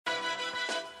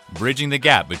Bridging the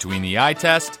gap between the eye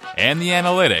test and the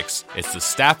analytics, it's the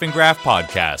Staff and Graph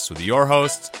Podcast with your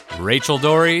hosts, Rachel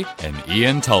Dory and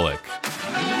Ian Tulloch.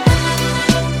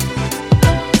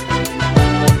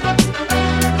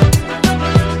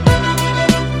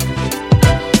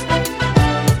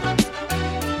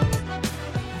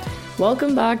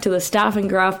 Welcome back to the Staff and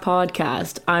Graph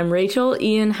Podcast. I'm Rachel.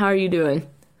 Ian, how are you doing?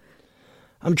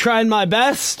 I'm trying my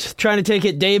best, trying to take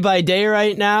it day by day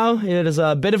right now. It is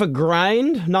a bit of a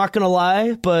grind, not gonna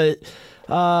lie, but,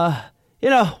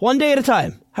 one day at a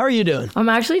time. How are you doing? I'm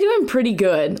actually doing pretty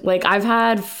good. I've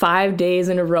had 5 days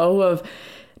in a row of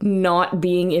not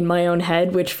being in my own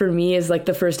head, which for me is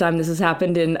the first time this has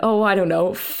happened in,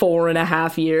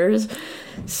 4.5 years.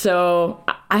 So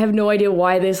I have no idea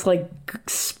why this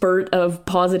spurt of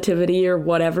positivity or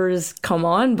whatever's come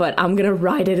on, but I'm gonna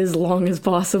ride it as long as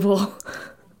possible.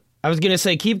 I was going to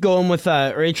say, keep going with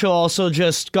that. Rachel also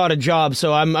just got a job,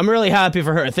 so I'm really happy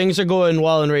for her. Things are going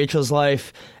well in Rachel's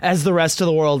life as the rest of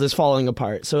the world is falling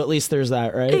apart. So at least there's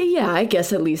that, right? Yeah, I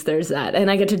guess at least there's that.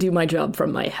 And I get to do my job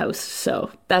from my house,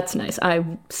 so that's nice. I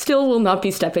still will not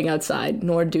be stepping outside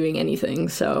nor doing anything,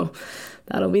 so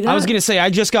that'll be that. I was going to say,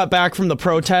 I just got back from the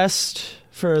protest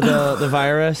for the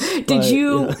virus. Did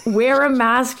you wear a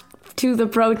mask to the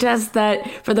protest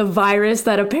for the virus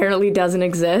that apparently doesn't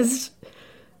exist?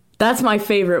 That's my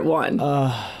favorite one,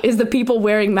 is the people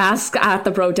wearing masks at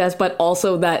the protest, but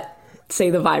also that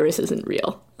say the virus isn't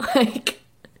real.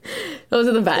 Those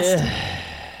are the best.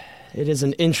 It is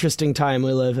an interesting time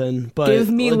we live in. But give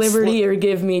me liberty or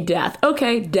give me death.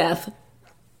 Okay, death.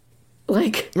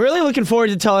 Really looking forward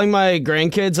to telling my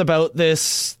grandkids about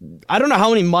this. I don't know how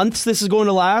many months this is going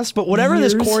to last, but whatever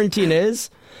years. This quarantine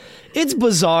is, it's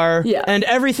bizarre. Yeah. And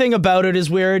everything about it is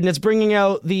weird, and it's bringing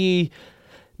out the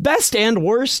best and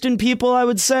worst in people, I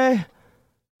would say.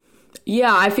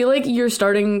 Yeah, I feel like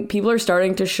people are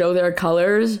starting to show their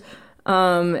colors.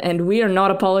 And we are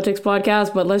not a politics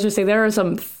podcast, but let's just say there are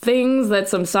some things that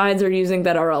some sides are using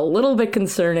that are a little bit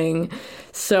concerning.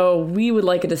 So we would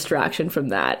like a distraction from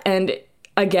that. And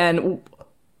again,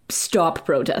 stop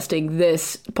protesting.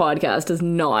 This podcast does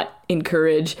not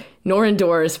encourage nor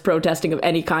endorse protesting of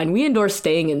any kind. We endorse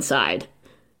staying inside.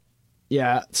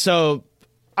 Yeah, so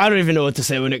I don't even know what to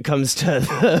say when it comes to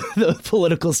the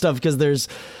political stuff, because there's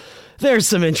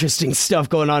some interesting stuff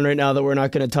going on right now that we're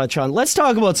not going to touch on. Let's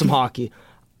talk about some hockey.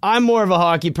 I'm more of a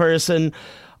hockey person.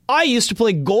 I used to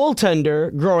play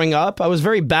goaltender growing up. I was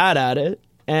very bad at it,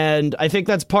 and I think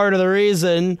that's part of the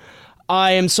reason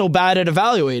I am so bad at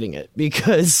evaluating it,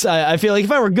 because I feel like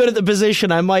if I were good at the position,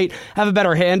 I might have a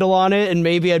better handle on it, and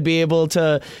maybe I'd be able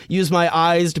to use my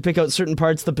eyes to pick out certain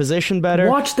parts of the position better.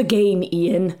 Watch the game,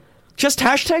 Ian. Just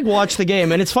hashtag watch the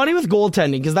game. And it's funny with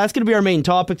goaltending, because that's going to be our main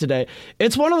topic today.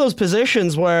 It's one of those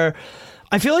positions where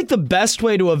I feel like the best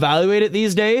way to evaluate it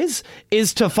these days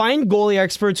is to find goalie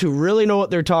experts who really know what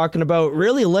they're talking about,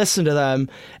 really listen to them,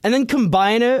 and then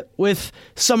combine it with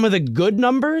some of the good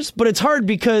numbers. But it's hard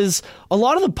because a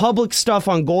lot of the public stuff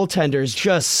on goaltenders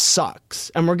just sucks.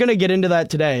 And we're going to get into that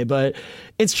today, but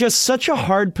it's just such a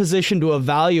hard position to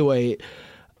evaluate.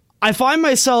 I find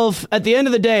myself, at the end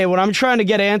of the day, when I'm trying to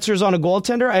get answers on a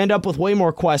goaltender, I end up with way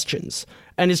more questions.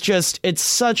 And it's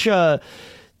such a...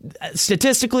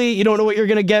 Statistically, you don't know what you're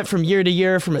going to get from year to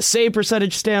year from a save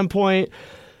percentage standpoint.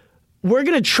 We're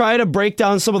going to try to break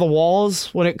down some of the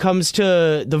walls when it comes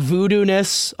to the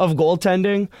voodoo-ness of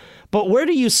goaltending. But where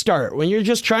do you start when you're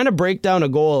just trying to break down a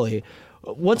goalie?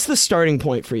 What's the starting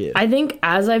point for you? I think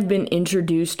as I've been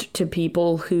introduced to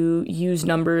people who use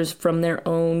numbers from their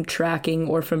own tracking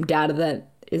or from data that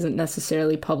isn't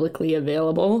necessarily publicly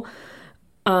available,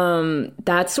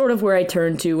 that's sort of where I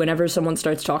turn to whenever someone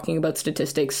starts talking about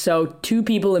statistics. So two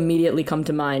people immediately come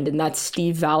to mind, and that's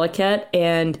Steve Valiquette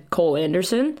and Cole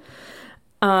Anderson.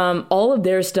 All of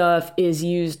their stuff is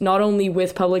used not only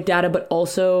with public data, but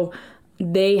also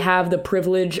they have the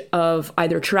privilege of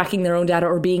either tracking their own data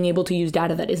or being able to use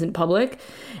data that isn't public.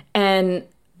 And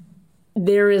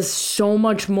there is so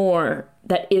much more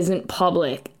that isn't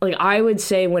public. I would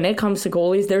say when it comes to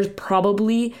goalies, there's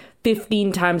probably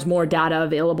 15 times more data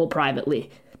available privately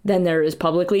than there is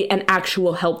publicly, and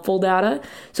actual helpful data.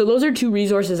 So those are two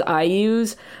resources I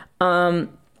use.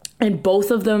 And both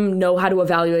of them know how to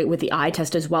evaluate with the eye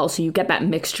test as well. So you get that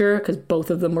mixture because both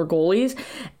of them were goalies.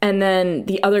 And then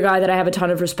the other guy that I have a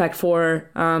ton of respect for,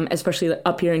 especially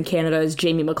up here in Canada, is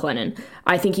Jamie McLennan.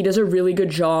 I think he does a really good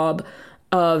job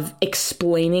of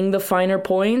explaining the finer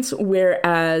points,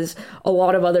 whereas a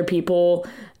lot of other people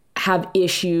have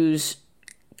issues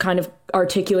kind of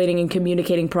articulating and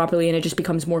communicating properly, and it just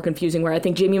becomes more confusing, where I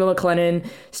think Jamie McLennan,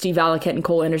 Steve Valiquette, and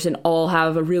Cole Anderson all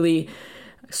have a really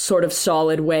sort of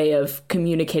solid way of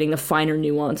communicating the finer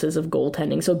nuances of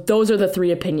goaltending. So those are the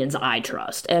three opinions I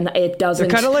trust. And it doesn't...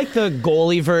 They're kind of like the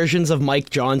goalie versions of Mike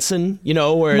Johnson, you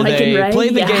know, where Mike they play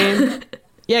the yeah. game.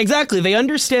 Yeah, exactly. They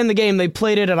understand the game. They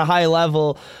played it at a high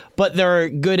level, but they're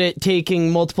good at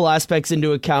taking multiple aspects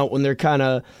into account when they're kind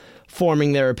of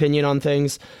forming their opinion on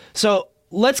things. So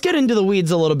let's get into the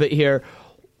weeds a little bit here.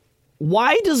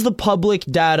 Why does the public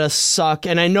data suck?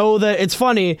 And I know that it's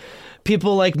funny,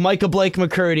 people like Micah Blake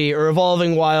McCurdy or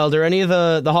Evolving Wild or any of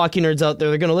the hockey nerds out there,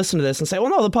 they're going to listen to this and say, well,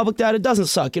 no, the public data doesn't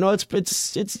suck. You know, it's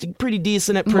pretty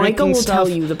decent at predicting Micah will stuff. tell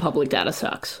you the public data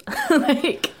sucks.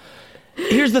 Like,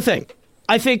 here's the thing.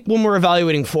 I think when we're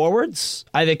evaluating forwards,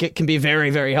 I think it can be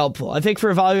very, very helpful. I think for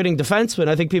evaluating defensemen,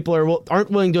 I think people aren't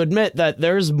willing to admit that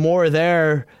there's more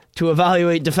there to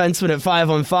evaluate defensemen at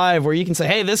 5-on-5 where you can say,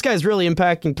 hey, this guy's really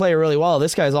impacting play really well.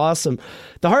 This guy's awesome.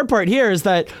 The hard part here is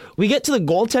that we get to the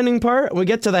goaltending part and we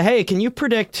get to the, hey, can you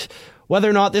predict whether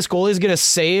or not this goalie is going to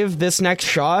save this next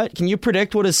shot? Can you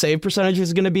predict what his save percentage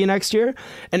is going to be next year?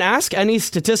 And ask any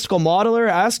statistical modeler,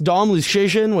 ask Dom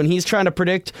Luszczyszyn when he's trying to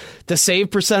predict the save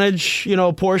percentage, you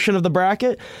know, portion of the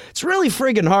bracket. It's really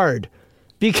friggin' hard.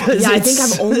 Because I think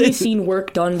I've only seen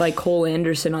work done by Cole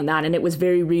Anderson on that, and it was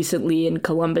very recently in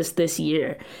Columbus this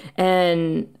year.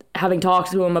 And having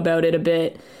talked to him about it a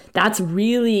bit, that's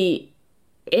really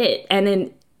it. And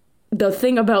then the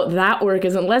thing about that work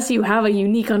is unless you have a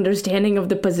unique understanding of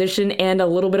the position and a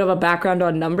little bit of a background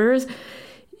on numbers,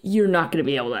 you're not going to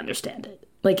be able to understand it.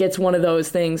 Like, it's one of those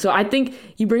things. So I think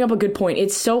you bring up a good point.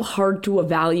 It's so hard to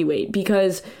evaluate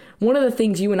because one of the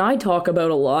things you and I talk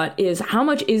about a lot is how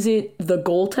much is it the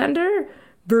goaltender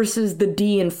versus the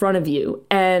D in front of you?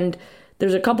 And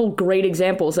there's a couple great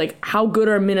examples, like how good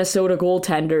are Minnesota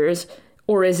goaltenders,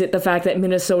 or is it the fact that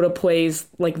Minnesota plays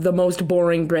like the most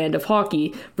boring brand of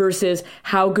hockey versus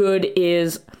how good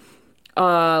is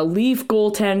a Leaf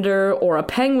goaltender or a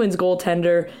Penguins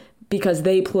goaltender because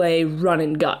they play run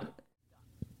and gun?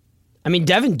 I mean,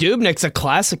 Devin Dubnyk's a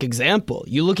classic example.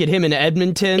 You look at him in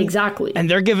Edmonton. Exactly. And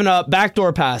they're giving up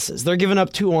backdoor passes. They're giving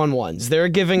up 2-on-1s. They're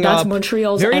giving That's up...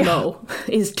 Montreal's MO,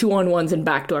 is 2-on-1s and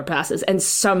backdoor passes. And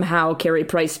somehow Carey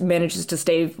Price manages to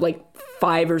stay like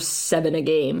 5 or 7 a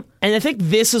game. And I think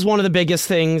this is one of the biggest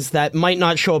things that might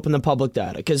not show up in the public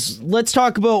data. Because let's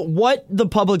talk about what the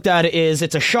public data is.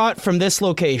 It's a shot from this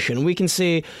location. We can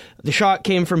see the shot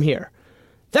came from here.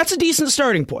 That's a decent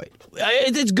starting point.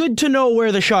 It's good to know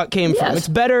where the shot came from. It's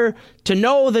better to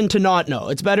know than to not know.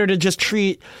 It's better to just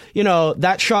treat, you know,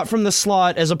 that shot from the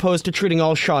slot as opposed to treating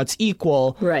all shots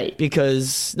equal. Right.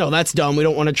 Because, no, that's dumb. We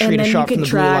don't want to treat a shot from the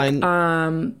blue line. And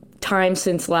then you can track time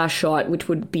since last shot, which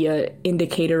would be an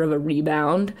indicator of a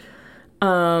rebound.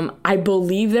 I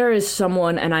believe there is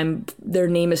someone, and their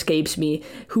name escapes me,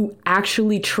 who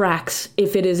actually tracks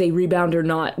if it is a rebound or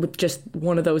not with just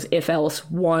one of those if-else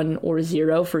 1 or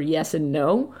 0 for yes and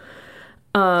no.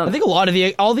 I think a lot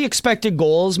of all the expected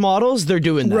goals models, they're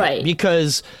doing that. Right.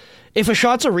 Because if a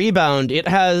shot's a rebound, it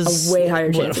has a way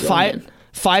higher chance of going in.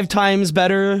 5 times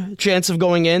better chance of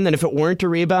going in than if it weren't a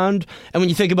rebound. And when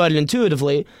you think about it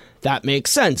intuitively, that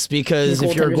makes sense because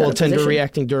if you're a goaltender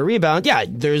reacting to a rebound, yeah,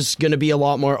 there's going to be a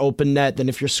lot more open net than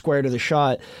if you're square to the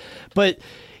shot. But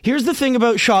here's the thing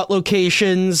about shot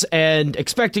locations and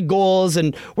expected goals,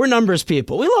 and we're numbers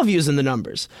people. We love using the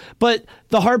numbers. But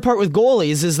the hard part with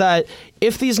goalies is that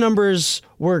if these numbers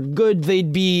were good,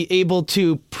 they'd be able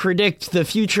to predict the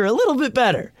future a little bit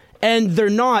better. And they're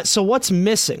not, so what's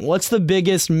missing? What's the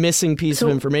biggest missing piece of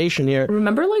information here?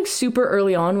 Remember, like, super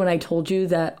early on when I told you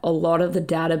that a lot of the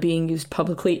data being used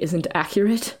publicly isn't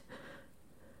accurate?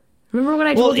 Remember when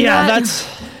I told you that?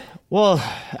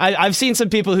 I've seen some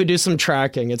people who do some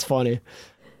tracking. It's funny.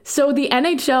 So the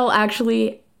NHL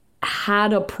actually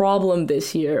had a problem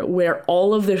this year where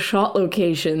all of the shot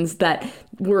locations that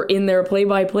were in their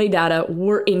play-by-play data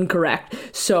were incorrect.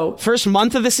 So first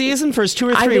month of the season, first 2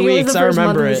 or 3 weeks, I remember it. First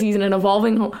month of the season, and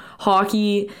Evolving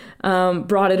Hockey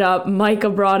brought it up. Micah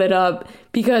brought it up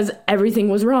because everything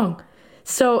was wrong.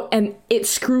 So, and it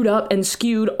screwed up and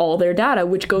skewed all their data,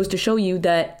 which goes to show you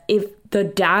that if the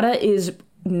data is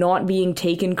not being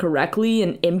taken correctly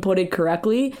and inputted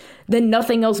correctly, then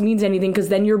nothing else means anything because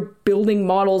then you're building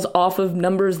models off of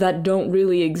numbers that don't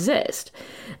really exist.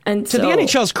 And to the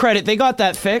NHL's credit, they got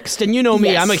that fixed. And you know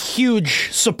me, I'm a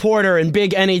huge supporter and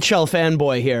big NHL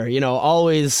fanboy here. You know,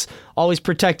 always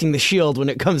protecting the shield when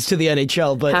it comes to the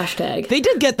NHL. But hashtag. They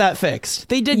did get that fixed.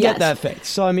 They did get that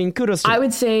fixed. So, I mean, kudos to them. I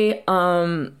would say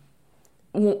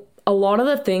a lot of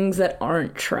the things that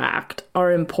aren't tracked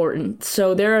are important.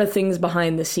 So there are things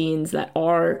behind the scenes that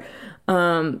are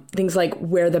things like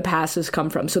where the passes come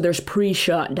from. So there's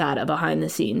pre-shot data behind the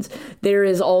scenes. There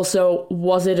is also,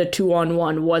 was it a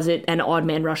 2-on-1? Was it an odd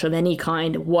man rush of any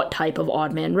kind? What type of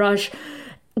odd man rush?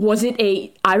 Was it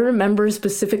I remember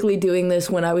specifically doing this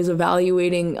when I was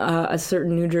evaluating a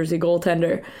certain New Jersey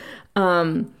goaltender.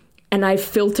 And I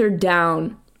filtered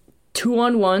down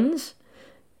 2-on-1s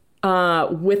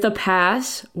with a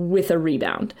pass, with a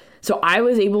rebound. So I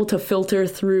was able to filter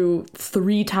through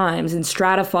 3 times and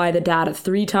stratify the data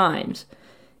 3 times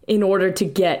in order to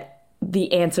get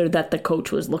the answer that the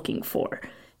coach was looking for.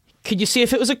 Could you see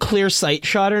if it was a clear sight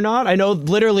shot or not? I know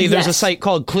literally there's a site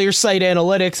called Clear Sight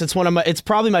Analytics. It's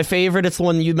probably my favorite. It's the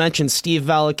one you mentioned, Steve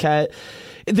Valiquette.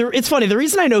 It's funny. The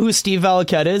reason I know who Steve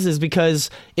Valiquette is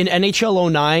because in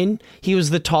NHL 09, he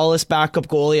was the tallest backup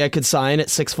goalie I could sign at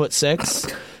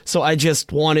 6'6". So I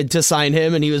just wanted to sign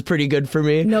him, and he was pretty good for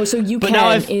me. No, so you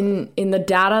in the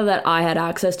data that I had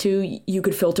access to, you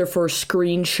could filter for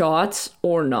screenshots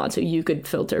or not. So you could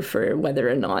filter for whether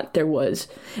or not there was.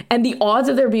 And the odds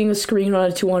of there being a screen on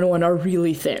a 2-on-1 are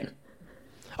really thin.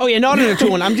 Oh, yeah, not in a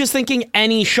 2-on. I'm just thinking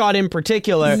any shot in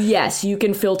particular. Yes, you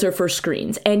can filter for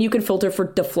screens, and you can filter for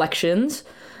deflections.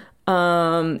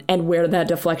 And where that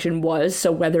deflection was,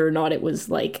 so whether or not it was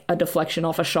like a deflection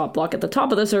off a shot block at the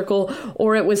top of the circle,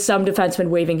 or it was some defenseman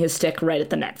waving his stick right at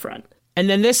the net front. And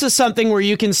then this is something where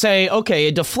you can say, okay,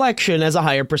 a deflection has a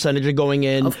higher percentage of going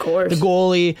in. Of course. The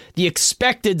goalie, the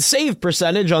expected save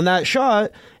percentage on that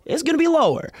shot is going to be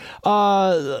lower.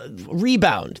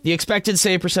 Rebound, the expected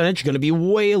save percentage is going to be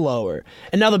way lower.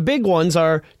 And now the big ones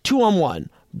are 2-on-1,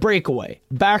 breakaway,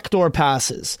 backdoor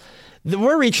passes.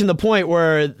 We're reaching the point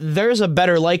where there's a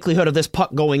better likelihood of this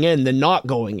puck going in than not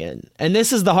going in. And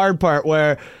this is the hard part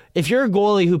where if you're a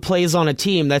goalie who plays on a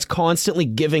team that's constantly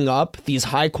giving up these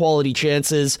high-quality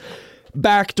chances,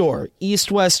 backdoor,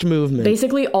 east-west movement.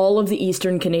 Basically all of the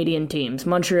Eastern Canadian teams,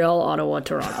 Montreal, Ottawa,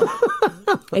 Toronto.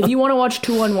 If you want to watch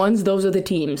 2-on-1s, those are the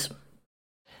teams.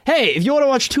 Hey, if you want to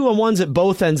watch 2-on-1s at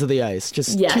both ends of the ice,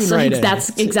 just tune right in. That's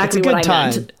exactly what I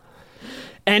meant.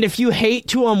 And if you hate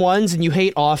 2-on-1s and you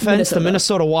hate offense, the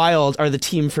Minnesota Wild are the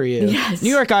team for you. Yes. New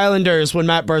York Islanders when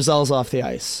Matt Barzal's off the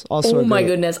ice. Also my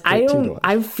goodness.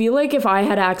 I feel like if I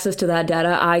had access to that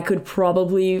data, I could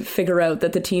probably figure out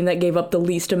that the team that gave up the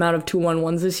least amount of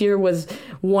 2-on-1s this year was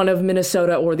one of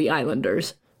Minnesota or the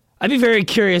Islanders. I'd be very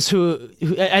curious who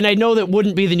and I know that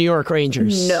wouldn't be the New York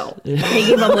Rangers. No. They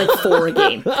gave up like 4 a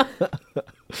game.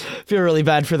 Feel really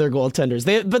bad for their goaltenders.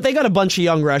 But they got a bunch of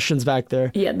young Russians back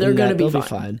there. Yeah, they're going to be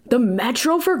fine. The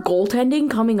Metro for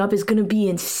goaltending coming up is going to be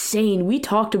insane. We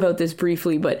talked about this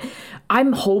briefly, but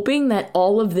I'm hoping that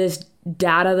all of this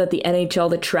data that the NHL,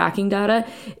 the tracking data,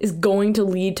 is going to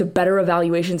lead to better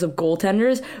evaluations of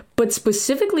goaltenders. But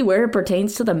specifically where it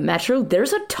pertains to the Metro,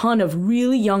 there's a ton of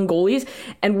really young goalies,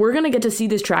 and we're going to get to see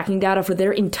this tracking data for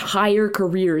their entire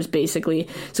careers, basically.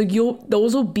 So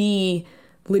those will be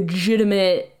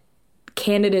legitimate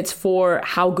candidates for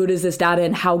how good is this data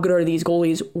and how good are these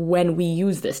goalies when we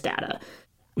use this data.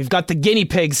 We've got the guinea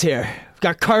pigs here. We've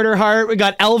got Carter Hart. We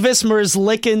got Elvis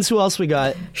Merzlikins. Who else we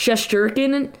got?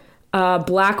 Shesterkin,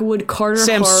 Blackwood, Carter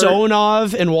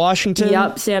Samsonov in Washington.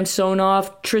 Yep,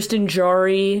 Samsonov, Tristan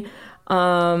Jarry.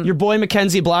 Your boy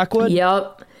Mackenzie Blackwood.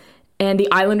 Yep. And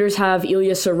the Islanders have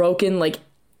Ilya Sorokin. Like,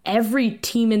 every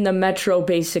team in the Metro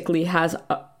basically has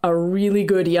a really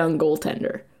good young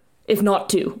goaltender, if not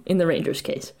 2 in the Rangers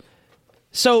case.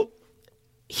 So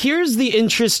here's the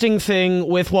interesting thing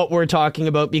with what we're talking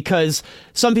about, because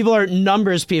some people are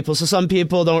numbers people, so some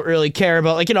people don't really care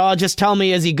about, like, just tell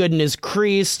me, is he good in his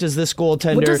crease? Does this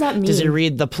goaltender, what does that mean? Does he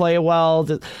read the play well?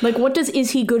 Like, what does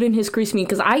is he good in his crease mean?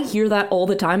 Because I hear that all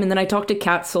the time, and then I talk to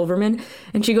Kat Silverman,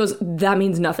 and she goes, that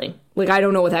means nothing. Like, I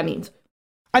don't know what that means.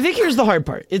 I think here's the hard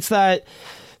part. It's that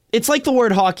it's like the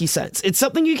word hockey sense. It's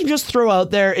something you can just throw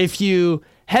out there if you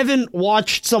haven't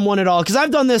watched someone at all. Because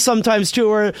I've done this sometimes too,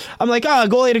 where I'm like,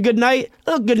 goalie had a good night.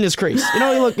 He looked good in his crease. He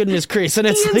looked good in his crease. And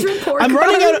it's like,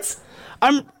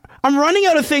 I'm running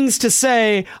out of things to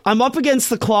say. I'm up against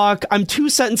the clock. I'm 2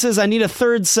 sentences. I need a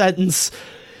third sentence.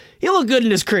 He looked good in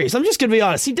his crease. I'm just going to be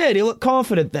honest. He did. He looked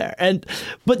confident there.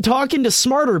 But talking to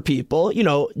smarter people,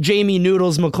 Jamie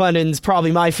Noodles McLennan's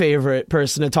probably my favorite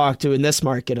person to talk to in this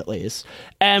market, at least.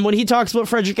 And when he talks about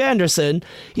Frederik Anderson,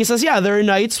 he says, yeah, there are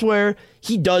nights where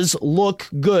he does look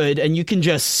good, and you can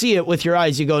just see it with your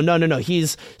eyes. You go, no,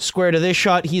 he's square to this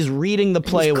shot. He's reading the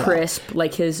play well. He's crisp.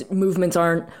 Like, his movements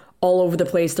aren't all over the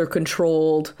place. They're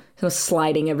controlled,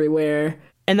 sliding everywhere.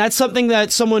 And that's something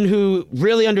that someone who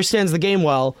really understands the game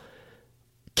well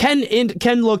can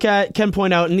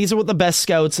point out, and these are what the best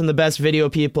scouts and the best video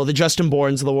people, the Justin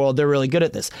Bournes of the world, they're really good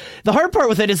at this. The hard part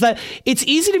with it is that it's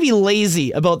easy to be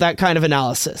lazy about that kind of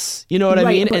analysis. You know what I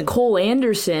mean? But Cole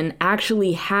Anderson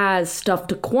actually has stuff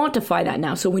to quantify that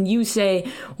now. So when you say,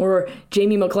 or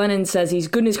Jamie McLennan says he's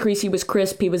good in his crease, he was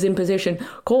crisp, he was in position,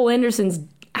 Cole Anderson's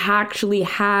actually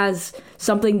has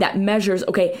something that measures,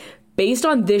 okay, based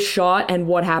on this shot and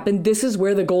what happened, this is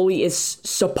where the goalie is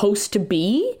supposed to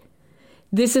be.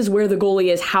 This is where the goalie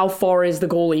is. How far is the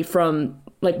goalie from,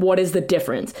 like, what is the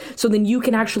difference? So then you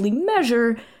can actually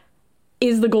measure,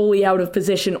 is the goalie out of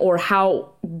position, or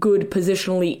how good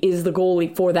positionally is the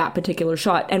goalie for that particular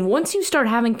shot? And once you start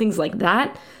having things like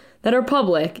that are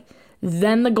public,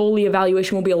 then the goalie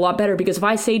evaluation will be a lot better. Because if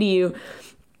I say to you,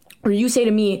 or you say to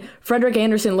me, Frederik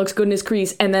Andersen looks good in his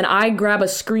crease, and then I grab a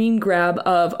screen grab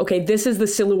of, okay, this is the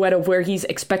silhouette of where he's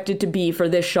expected to be for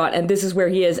this shot, and this is where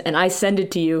he is, and I send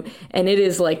it to you, and it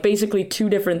is like basically two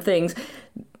different things,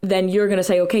 then you're going to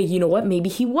say, okay, you know what, maybe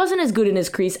he wasn't as good in his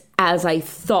crease as I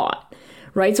thought,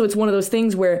 right? So it's one of those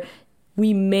things where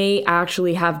we may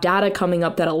actually have data coming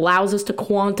up that allows us to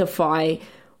quantify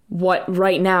what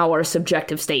right now are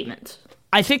subjective statements.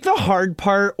 I think the hard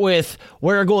part with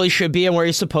where a goalie should be and where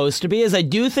he's supposed to be is I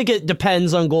do think it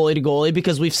depends on goalie to goalie,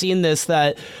 because we've seen this,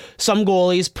 that some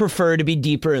goalies prefer to be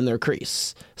deeper in their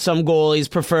crease. Some goalies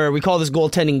prefer, we call this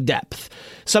goaltending depth.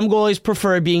 Some goalies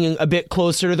prefer being a bit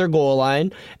closer to their goal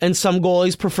line, and some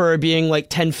goalies prefer being like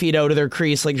 10 feet out of their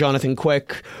crease, like Jonathan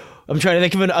Quick. I'm trying to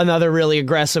think of another really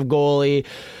aggressive goalie.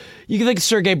 You can think of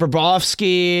Sergei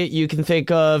Bobrovsky. You can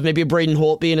think of maybe Braden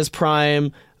Holtby in his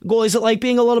prime. Goalies that like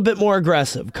being a little bit more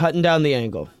aggressive, cutting down the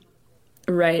angle.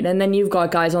 Right, and then you've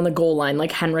got guys on the goal line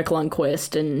like Henrik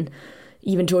Lundqvist and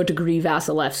even to a degree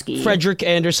Vasilevsky. Frederik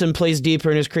Andersen plays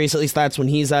deeper in his crease, at least that's when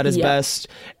he's at his best.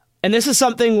 And this is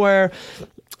something where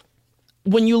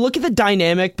when you look at the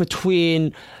dynamic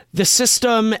between the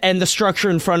system and the structure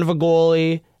in front of a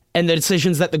goalie and the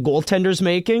decisions that the goaltender's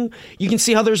making, you can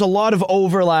see how there's a lot of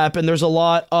overlap and there's a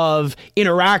lot of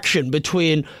interaction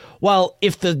between, well,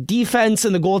 if the defense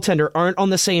and the goaltender aren't on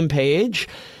the same page,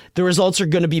 the results are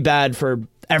going to be bad for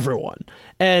everyone.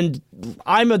 And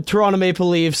I'm a Toronto Maple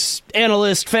Leafs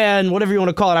analyst, fan, whatever you want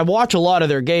to call it. I watch a lot of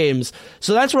their games.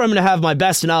 So that's where I'm going to have my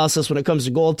best analysis when it comes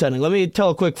to goaltending. Let me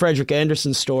tell a quick Frederik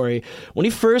Andersen story. When he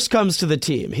first comes to the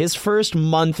team, his first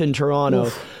month in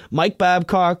Toronto, Mike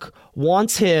Babcock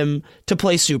wants him to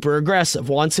play super aggressive,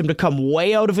 wants him to come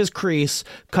way out of his crease,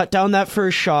 cut down that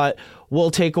first shot.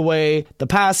 We'll take away the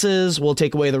passes, we'll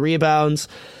take away the rebounds.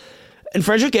 And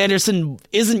Frederik Andersen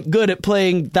isn't good at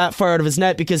playing that far out of his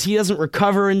net because he doesn't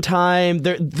recover in time.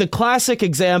 The classic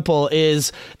example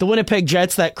is the Winnipeg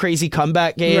Jets, that crazy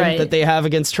comeback game that they have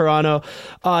against Toronto.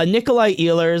 Nikolai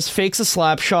Ehlers fakes a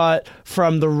slap shot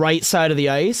from the right side of the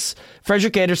ice.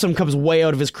 Frederik Andersen comes way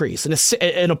out of his crease.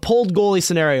 In a pulled goalie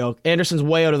scenario, Anderson's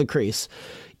way out of the crease.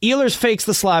 Ehlers fakes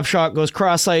the slap shot, goes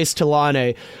cross ice to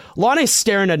Laine. Laine's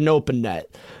staring at an open net.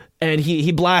 And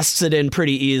he blasts it in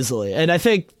pretty easily. And I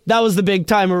think that was the big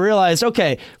time we realized,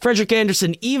 okay, Frederik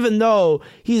Andersen, even though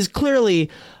he's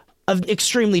clearly an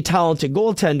extremely talented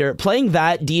goaltender, playing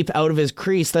that deep out of his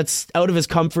crease, that's out of his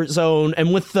comfort zone.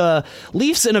 And with the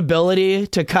Leafs' inability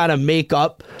to kind of make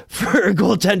up for a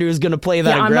goaltender who's going to play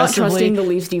that aggressively. I'm not trusting the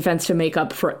Leafs defense to make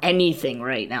up for anything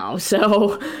right now.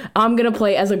 So I'm going to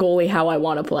play as a goalie how I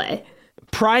want to play.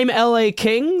 Prime LA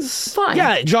Kings? Fine.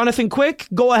 Yeah, Jonathan Quick,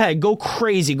 go ahead. Go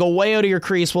crazy. Go way out of your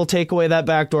crease. We'll take away that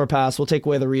backdoor pass. We'll take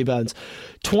away the rebounds.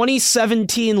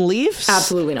 2017 Leafs?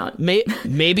 Absolutely not.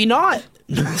 Maybe not.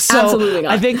 So absolutely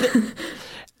not. I think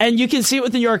and you can see it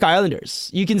with the New York Islanders.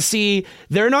 You can see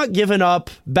they're not giving up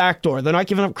backdoor. They're not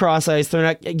giving up cross ice. They're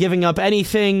not giving up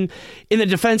anything in the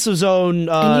defensive zone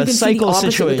and you can cycle see the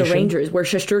opposite situation. With the Rangers, where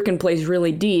Shesterkin plays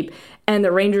really deep, and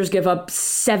the Rangers give up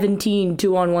 17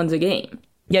 2-on-1s a game.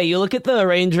 Yeah, you look at the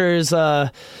Rangers,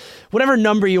 whatever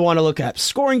number you want to look at,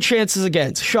 scoring chances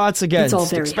against, shots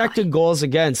against, expected high. goals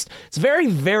against. It's very,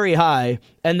 very high.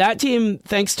 And that team,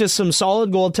 thanks to some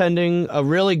solid goaltending, a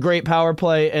really great power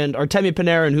play, and Artemi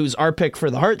Panarin, who's our pick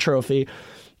for the Hart Trophy,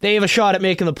 they have a shot at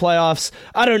making the playoffs.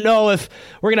 I don't know if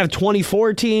we're going to have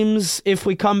 24 teams if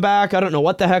we come back. I don't know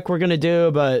what the heck we're going to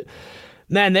do, but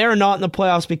man, they're not in the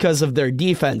playoffs because of their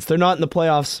defense. They're not in the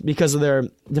playoffs because of their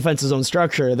defensive zone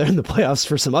structure. They're in the playoffs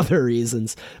for some other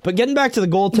reasons. But getting back to the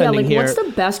goaltending here. What's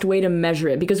the best way to measure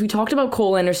it? Because we talked about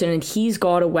Cole Anderson, and he's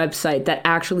got a website that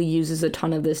actually uses a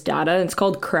ton of this data. It's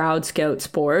called Crowd Scout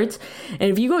Sports. And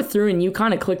if you go through and you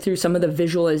kind of click through some of the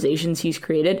visualizations he's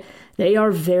created, they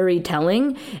are very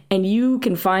telling, and you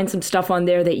can find some stuff on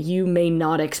there that you may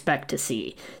not expect to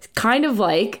see. It's kind of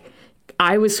like,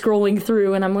 I was scrolling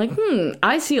through and I'm like,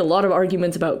 I see a lot of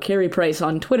arguments about Carey Price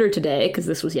on Twitter today, because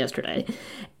this was yesterday.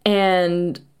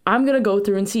 And I'm going to go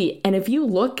through and see. And if you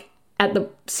look at the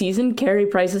season Carey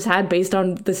Price has had based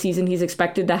on the season he's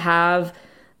expected to have,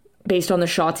 based on the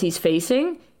shots he's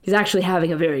facing, he's actually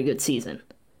having a very good season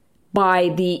by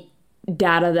the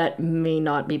data that may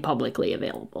not be publicly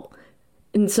available.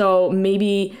 And so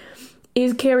maybe,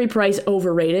 is Carey Price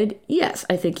overrated? Yes,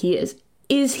 I think he is.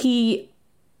 Is he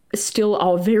still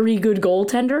a very good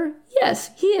goaltender?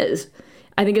 Yes, he is.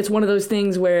 I think it's one of those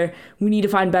things where we need to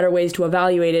find better ways to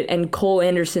evaluate it, and Cole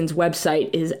Anderson's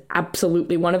website is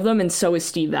absolutely one of them, and so is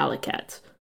Steve Valiquette's.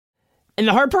 And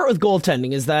the hard part with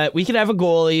goaltending is that we could have a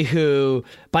goalie who,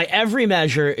 by every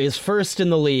measure, is first in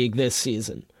the league this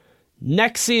season.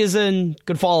 Next season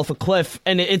could fall off a cliff,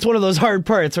 and it's one of those hard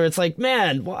parts where it's like,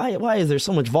 man, why is there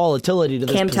so much volatility to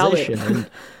this position? Talbot.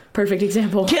 Perfect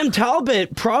example. Cam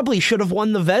Talbot probably should have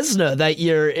won the Vezina that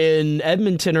year in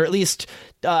Edmonton, or at least,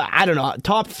 I don't know,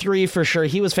 top 3 for sure.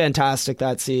 He was fantastic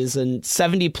that season.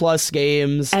 70-plus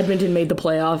games. Edmonton made the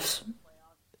playoffs.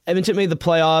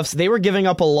 They were giving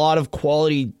up a lot of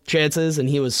quality chances, and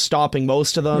he was stopping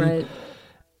most of them. Right.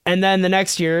 And then the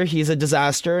next year, he's a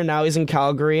disaster, and now he's in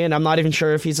Calgary, and I'm not even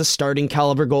sure if he's a starting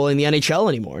caliber goalie in the NHL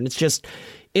anymore. And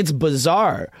it's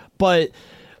bizarre. But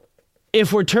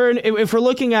if we're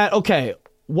looking at, okay,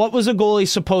 what was a goalie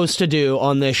supposed to do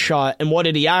on this shot, and what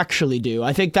did he actually do?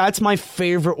 I think that's my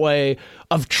favorite way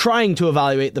of trying to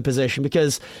evaluate the position,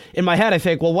 because in my head I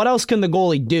think, well, what else can the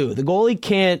goalie do? The goalie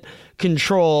can't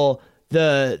control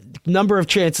the number of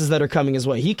chances that are coming his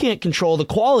way. He can't control the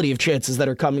quality of chances that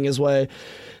are coming his way.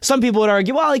 Some people would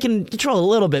argue, well, he can control a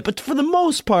little bit, but for the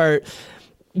most part,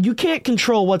 you can't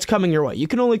control what's coming your way. You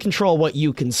can only control what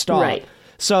you can stop. Right.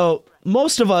 So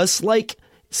most of us like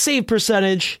save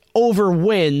percentage over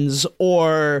wins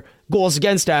or goals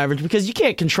against average, because you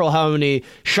can't control how many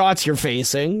shots you're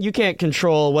facing. You can't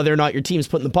control whether or not your team's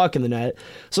putting the puck in the net.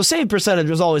 So save percentage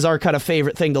was always our kind of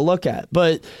favorite thing to look at.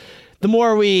 But the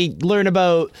more we learn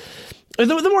about, or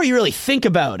the more you really think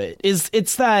about it,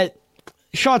 it's that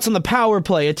shots on the power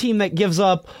play, a team that gives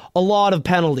up a lot of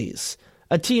penalties,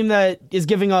 a team that is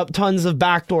giving up tons of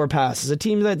backdoor passes, a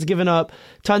team that's given up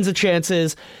tons of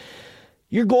chances.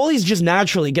 Your goalie's just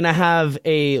naturally going to have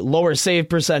a lower save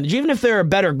percentage, even if they're a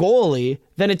better goalie,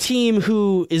 than a team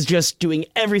who is just doing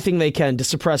everything they can to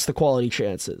suppress the quality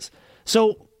chances.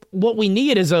 So what we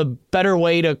need is a better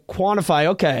way to quantify,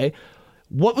 okay,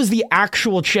 what was the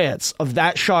actual chance of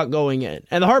that shot going in?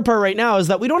 And the hard part right now is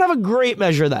that we don't have a great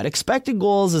measure of that. Expected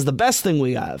goals is the best thing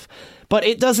we have, but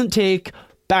it doesn't take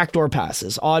backdoor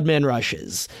passes, odd man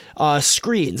rushes,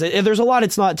 screens. There's a lot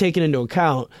it's not taken into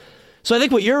account. So I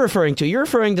think what you're referring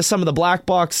to some of the black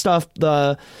box stuff,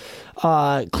 the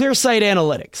clear sight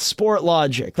analytics, sport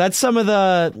logic. That's some of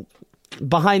the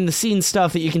behind the scenes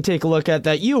stuff that you can take a look at,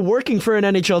 that you, working for an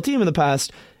NHL team in the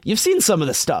past, you've seen some of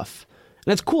the stuff.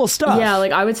 And it's cool stuff. Yeah,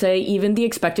 like I would say even the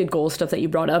expected goals stuff that you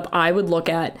brought up, I would look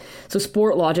at. So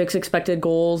Sport Logic's expected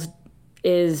goals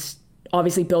is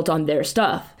obviously built on their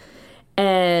stuff.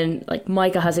 And like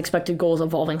Micah has expected goals,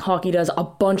 Evolving Hockey does. A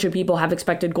bunch of people have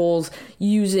expected goals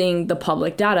using the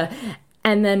public data.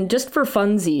 And then just for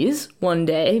funsies one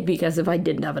day, because if I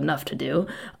didn't have enough to do,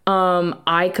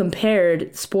 I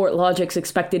compared Sport Logic's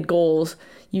expected goals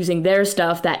using their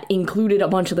stuff that included a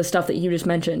bunch of the stuff that you just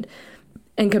mentioned,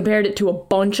 and compared it to a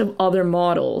bunch of other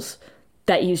models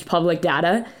that used public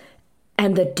data,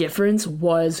 and the difference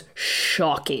was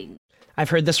shocking. I've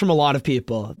heard this from a lot of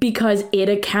people. Because it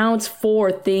accounts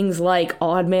for things like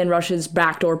odd man rushes,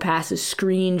 backdoor passes,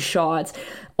 screenshots,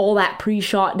 all that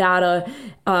pre-shot data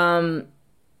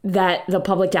that the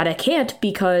public data can't,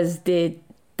 because it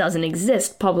doesn't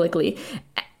exist publicly.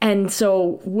 And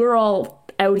so we're all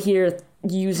out here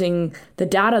using the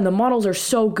data, and the models are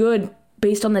so good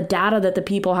based on the data that the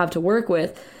people have to work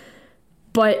with,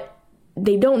 but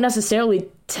they don't necessarily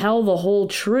tell the whole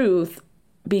truth,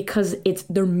 because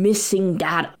they're missing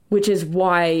data, which is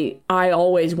why I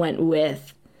always went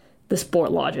with the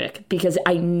Sport Logic, because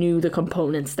I knew the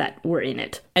components that were in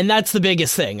it. And that's the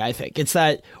biggest thing, I think. It's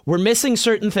that we're missing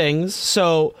certain things,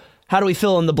 so how do we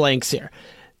fill in the blanks here?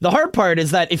 The hard part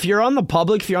is that if you're on the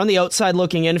public, if you're on the outside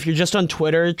looking in, if you're just on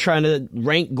Twitter trying to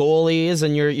rank goalies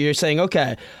and you're saying,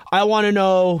 okay, I want to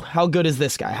know how good is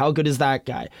this guy? How good is that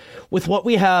guy? With what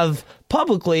we have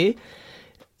publicly,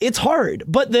 it's hard.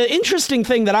 But the interesting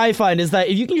thing that I find is that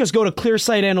if you can just go to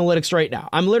ClearSight Analytics right now,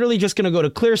 I'm literally just going to go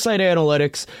to ClearSight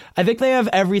Analytics. I think they have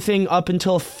everything up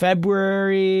until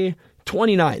February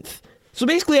 29th. So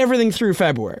basically everything through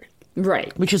February.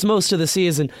 Right. which is most of the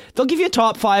season, they'll give you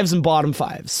top fives and bottom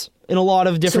fives in a lot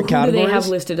of different categories. So who do they have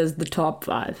listed as the top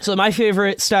 5? So my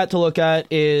favorite stat to look at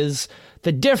is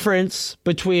the difference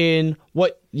between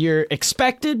what your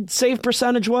expected save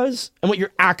percentage was and what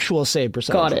your actual save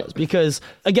percentage was. Because,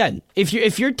 again, if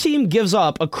your team gives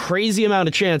up a crazy amount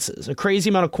of chances, a crazy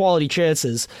amount of quality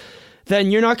chances,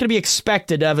 then you're not going to be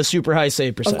expected to have a super high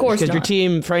save percentage. Of course not. Because your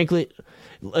team, frankly...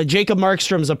 Jacob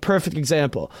Markstrom's a perfect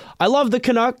example. I love the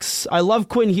Canucks. I love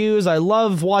Quinn Hughes. I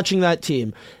love watching that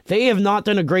team. They have not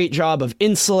done a great job of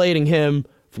insulating him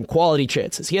from quality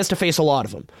chances. He has to face a lot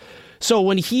of them. So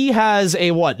when he has a,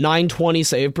 920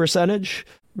 save percentage?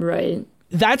 Right.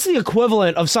 That's the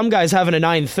equivalent of some guys having a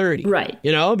 930. Right.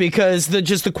 You know, because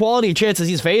the quality of chances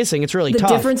he's facing, it's really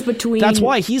tough. The difference between... That's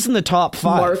why he's in the top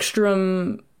 5.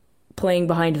 Markstrom playing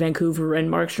behind Vancouver and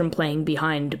Markstrom playing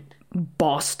behind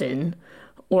Boston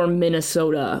or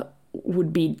Minnesota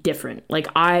would be different. Like,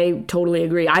 I totally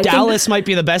agree. Dallas might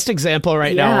be the best example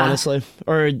right now, honestly.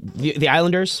 Or the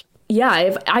Islanders.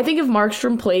 Yeah, I think if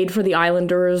Markstrom played for the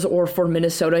Islanders or for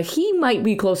Minnesota, he might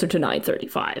be closer to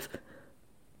 935.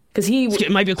 Because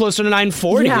it might be closer to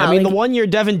 940. Yeah, I mean, the one year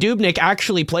Devin Dubnyk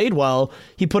actually played well,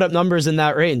 he put up numbers in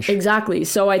that range. Exactly.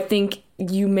 So I think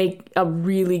you make a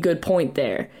really good point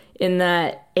there, in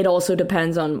that it also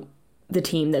depends on the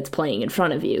team that's playing in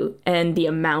front of you and the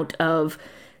amount of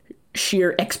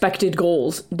sheer expected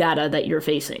goals data that you're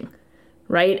facing,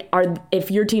 right? If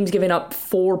your team's giving up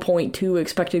 4.2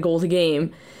 expected goals a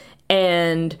game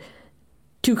and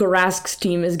Tuukka Rask's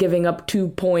team is giving up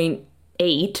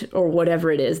 2.8 or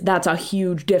whatever it is, that's a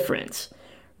huge difference,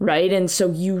 right? And so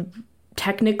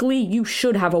you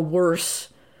should have a worse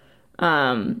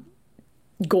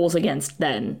goals against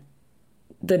than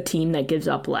the team that gives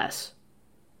up less.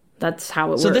 That's how it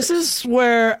works. So this is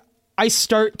where I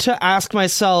start to ask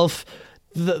myself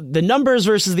the numbers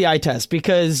versus the eye test,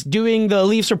 because doing the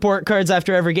Leafs report cards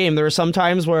after every game, there were some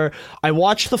times where I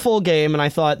watched the full game and I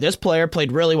thought, this player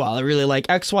played really well. I really like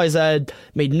XYZ,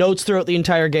 made notes throughout the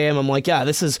entire game. I'm like, yeah,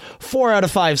 this is 4 out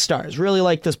of 5 stars. Really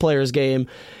like this player's game.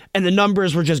 And the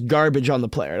numbers were just garbage on the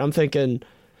player. And I'm thinking,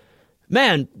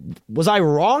 man, was I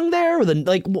wrong there?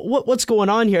 What's going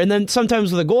on here? And then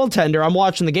sometimes with a goaltender, I'm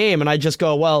watching the game and I just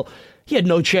go, well, he had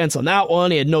no chance on that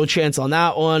one. He had no chance on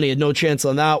that one. He had no chance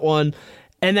on that one.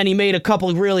 And then he made a couple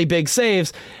of really big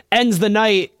saves, ends the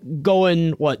night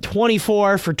going,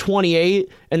 24 for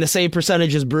 28, and the save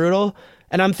percentage is brutal.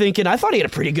 And I'm thinking, I thought he had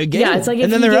a pretty good game. Yeah, it's like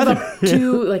if you give up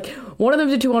 2, like one of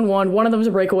them's a 2-on-1, one of them's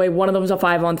a breakaway, one of them's a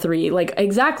 5-on-3. Like,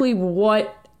 exactly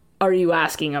what are you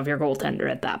asking of your goaltender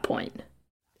at that point?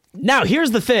 Now,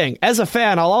 here's the thing. As a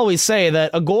fan, I'll always say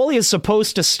that a goalie is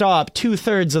supposed to stop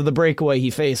 2/3 of the breakaway he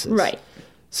faces. Right.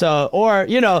 So, or, are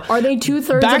they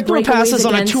 2/3 of backdoor passes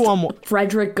on a 2-on-1?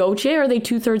 Frederick Gauthier, or are they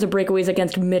 2/3 of breakaways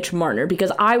against Mitch Marner?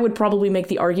 Because I would probably make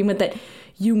the argument that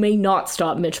you may not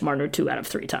stop Mitch Marner 2 out of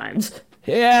 3 times.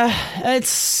 Yeah,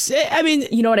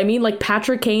 you know what I mean? Like,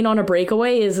 Patrick Kane on a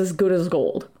breakaway is as good as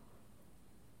gold.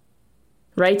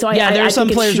 Right? So there are some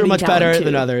players who are much better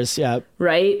than others, yeah.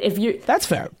 Right? That's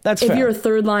fair. If you're a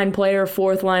third-line player,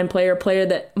 fourth-line player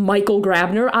that Michael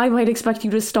Grabner, I might expect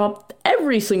you to stop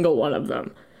every single one of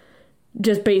them,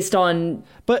 just based on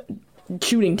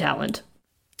shooting talent.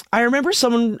 I remember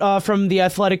someone from the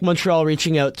Athletic Montreal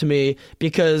reaching out to me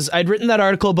because I'd written that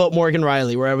article about Morgan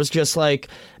Rielly where I was just like,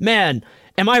 man,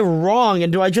 am I wrong?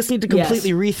 And do I just need to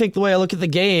completely rethink the way I look at the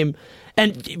game?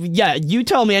 And yeah, you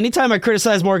tell me, anytime I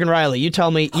criticize Morgan Rielly, you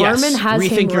tell me, Harman has rethink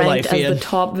him your ranked life, as Ian. the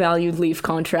top valued Leaf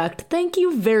contract. Thank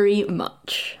you very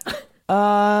much.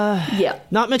 Yeah.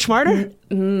 Not Mitch Marner?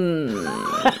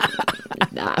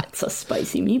 That's a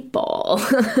spicy meatball.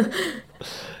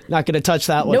 Not going to touch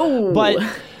that one. No. But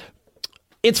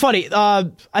it's funny.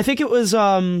 I think it was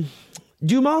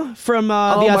Dumas from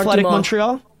the Athletic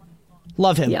Montreal.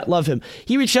 Love him. Yep. Love him.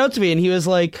 He reached out to me and he was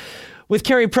like, with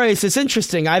Carey Price, it's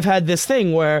interesting. I've had this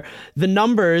thing where the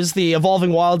numbers, the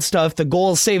evolving wild stuff, the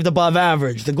goals saved above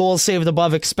average, the goals saved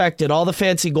above expected, all the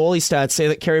fancy goalie stats say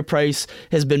that Carey Price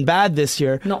has been bad this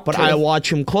year. But I watch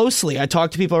him closely. I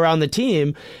talk to people around the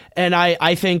team, and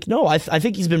I think, I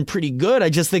think he's been pretty good. I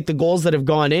just think the goals that have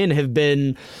gone in have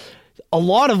been a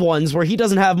lot of ones where he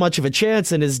doesn't have much of a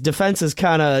chance and his defense is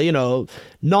kind of,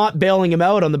 not bailing him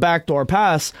out on the backdoor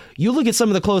pass. You look at some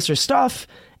of the closer stuff,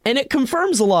 and it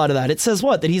confirms a lot of that. It says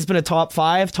what? That he's been a top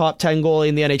 5, top 10 goalie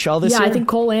in the NHL this year? Yeah, I think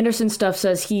Cole Anderson stuff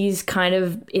says he's kind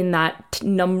of in that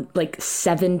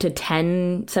 7 to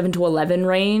 10, 7 to 11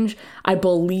 range. I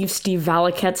believe Steve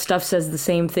Valiquette stuff says the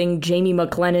same thing. Jamie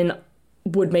McLennan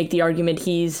would make the argument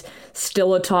he's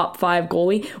still a top 5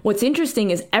 goalie. What's interesting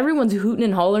is everyone's hooting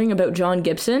and hollering about John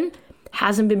Gibson,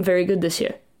 hasn't been very good this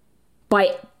year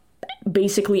by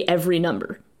basically every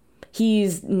number.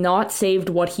 He's not saved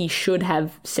what he should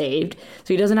have saved,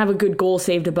 so he doesn't have a good goal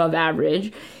saved above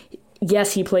average.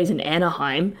 Yes, he plays in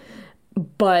Anaheim,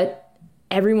 but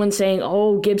everyone's saying,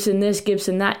 oh, Gibson this,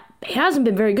 Gibson that. He hasn't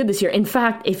been very good this year. In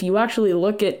fact, if you actually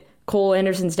look at Cole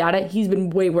Anderson's data, he's been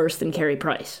way worse than Carey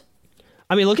Price.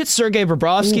 I mean, look at Sergei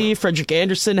Bobrovsky. Frederik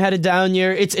Andersen had a down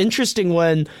year. It's interesting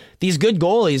when these good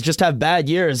goalies just have bad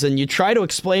years, and you try to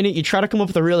explain it, you try to come up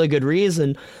with a really good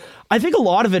reason. I think a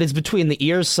lot of it is between the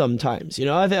ears sometimes. You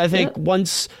know, I think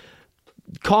once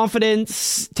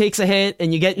confidence takes a hit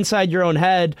and you get inside your own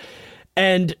head,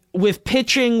 and with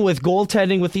pitching, with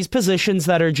goaltending, with these positions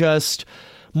that are just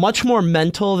much more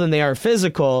mental than they are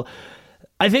physical,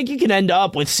 I think you can end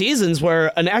up with seasons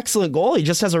where an excellent goalie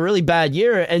just has a really bad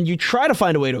year, and you try to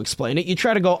find a way to explain it. You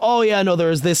try to go, oh yeah, no, there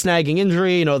was this nagging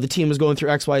injury, you know, the team was going through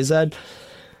X, Y, Z.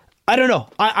 I don't know.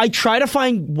 I try to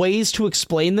find ways to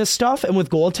explain this stuff, and with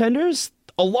goaltenders,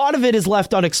 a lot of it is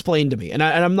left unexplained to me, and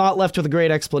I'm not left with a great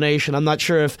explanation. I'm not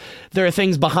sure if there are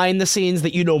things behind the scenes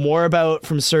that you know more about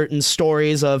from certain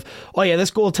stories of, oh yeah,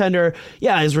 this goaltender,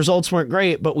 yeah, his results weren't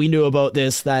great, but we knew about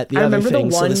this, that, the other thing,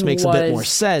 so this makes a bit more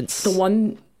sense. The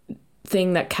one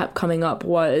thing that kept coming up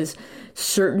was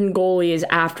certain goalies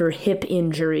after hip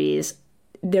injuries,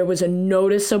 there was a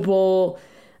noticeable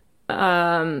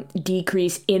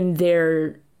decrease in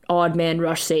their odd man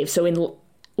rush save. So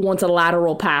once a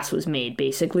lateral pass was made,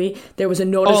 basically, there was a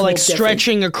noticeable difference.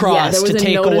 Stretching across to take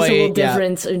away. There was a noticeable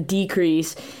difference, a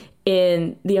decrease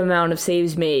in the amount of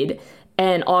saves made.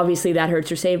 And obviously that hurts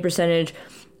your save percentage.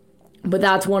 But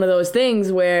that's one of those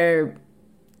things where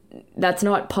that's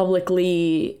not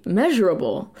publicly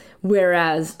measurable.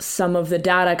 Whereas some of the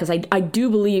data, because I do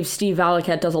believe Steve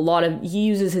Valiquette does he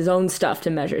uses his own stuff to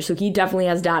measure. So he definitely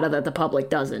has data that the public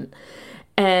doesn't.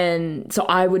 And so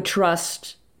I would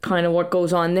trust kind of what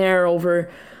goes on there over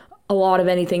a lot of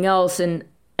anything else. And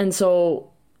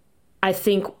so I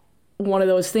think one of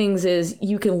those things is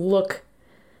you can look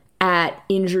at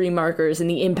injury markers and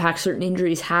the impact certain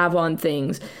injuries have on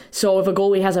things. So if a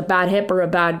goalie has a bad hip or a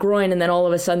bad groin and then all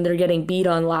of a sudden they're getting beat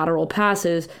on lateral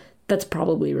passes, that's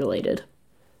probably related.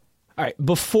 All right,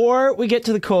 before we get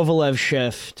to the Kovalev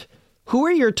shift, who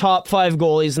are your top 5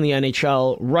 goalies in the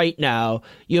NHL right now?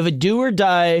 You have a do or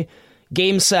die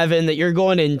Game 7 that you're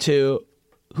going into.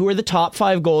 Who are the top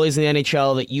 5 goalies in the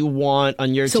NHL that you want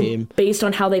on your team? Based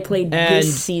on how they played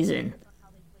this season,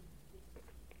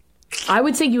 I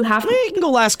would say you have to. You can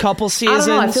go last couple seasons. I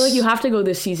don't know. I feel like you have to go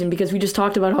this season because we just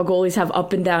talked about how goalies have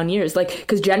up and down years. Like,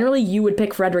 because generally you would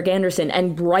pick Frederik Andersen,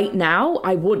 and right now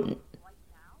I wouldn't.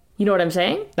 You know what I'm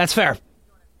saying? That's fair.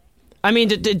 I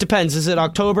mean, it depends. Is it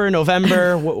October,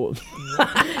 November?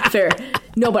 Fair.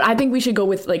 No, but I think we should go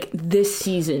with like this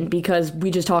season because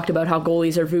we just talked about how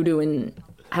goalies are voodoo and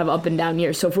have up and down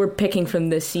years. So if we're picking from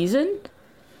this season,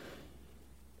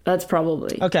 that's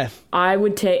probably okay. I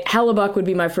would take Hellebuck would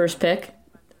be my first pick.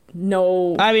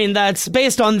 No, I mean that's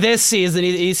based on this season.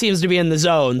 He seems to be in the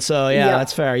zone, so yeah,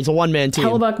 that's fair. He's a one-man team.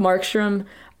 Hellebuck, Markstrom.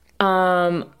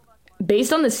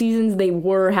 Based on the seasons they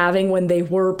were having when they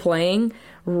were playing,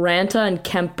 Ranta and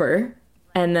Kemper,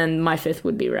 and then my 5th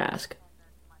would be Rask.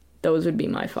 Those would be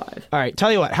my 5. All right,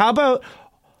 tell you what. How about?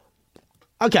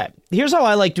 Okay, here's how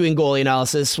I like doing goalie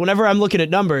analysis. Whenever I'm looking at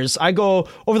numbers, I go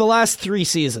over the last 3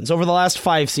 seasons, over the last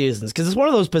 5 seasons, because it's one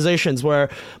of those positions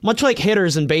where, much like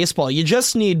hitters in baseball, you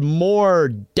just need more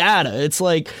data. It's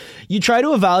like you try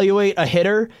to evaluate a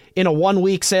hitter in a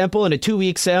 1-week sample and a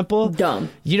 2-week sample. Dumb.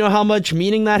 You know how much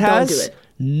meaning that has? Don't do it.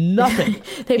 Nothing.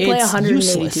 They play it's 182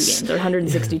 useless. games or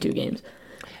 162 games.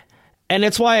 And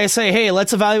it's why I say, hey,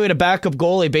 let's evaluate a backup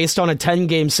goalie based on a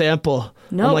 10-game sample.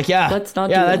 No, I'm like, let's not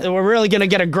do that. We're really going to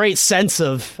get a great sense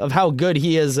of how good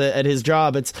he is at his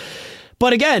job.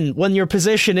 But again, when your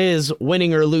position is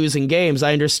winning or losing games,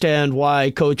 I understand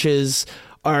why coaches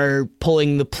are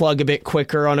pulling the plug a bit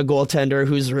quicker on a goaltender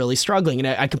who's really struggling. And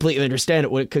I completely understand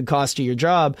it, what it could cost you your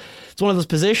job. It's one of those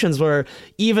positions where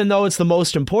even though it's the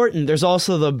most important, there's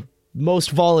also the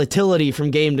most volatility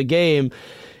from game to game.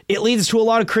 It leads to a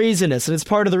lot of craziness, and it's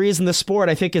part of the reason the sport,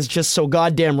 I think, is just so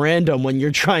goddamn random when you're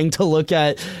trying to look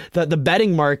at the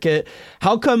betting market.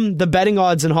 How come the betting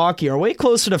odds in hockey are way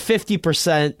closer to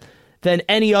 50% than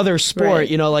any other sport, right?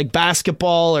 You know, like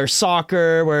basketball or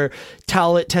soccer, where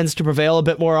talent tends to prevail a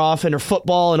bit more often, or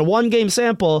football. In a 1-game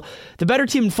sample, the better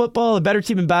team in football, the better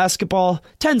team in basketball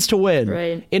tends to win.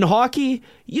 Right. In hockey,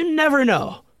 you never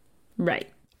know. Right.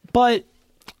 But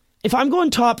if I'm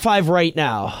going top 5 right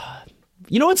now,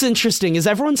 you know what's interesting is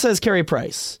everyone says Carey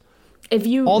Price.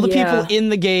 All the people in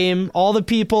the game, all the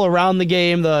people around the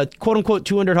game, the quote-unquote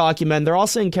 200 hockey men, they're all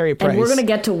saying Carey Price. And we're going to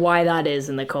get to why that is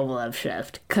in the Kovalev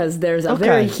shift, because there's a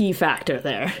very key factor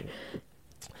there.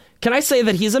 Can I say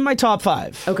that he's in my top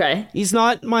 5? Okay. He's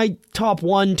not my top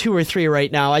 1, 2, or 3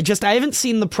 right now. I haven't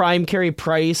seen the prime Carey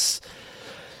Price.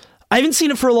 I haven't seen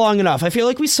it for long enough. I feel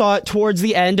like we saw it towards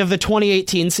the end of the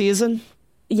 2018 season.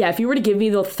 Yeah, if you were to give me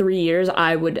the 3 years,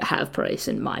 I would have Price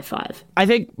in my 5. I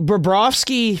think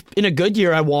Bobrovsky, in a good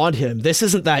year, I want him. This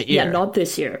isn't that year. Yeah, not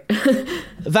this year.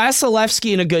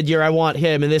 Vasilevsky, in a good year, I want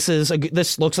him. And this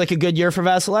looks like a good year for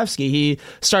Vasilevsky. He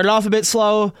started off a bit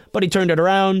slow, but he turned it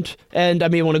around. And, I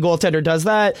mean, when a goaltender does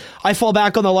that, I fall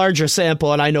back on the larger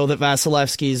sample, and I know that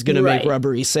Vasilevsky is going to make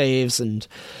rubbery saves. And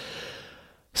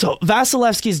so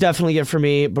Vasilevsky's definitely good for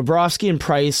me. Bobrovsky and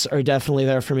Price are definitely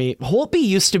there for me. Holtby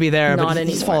used to be there, but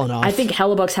he's fallen off. I think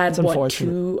Hellebuck's had,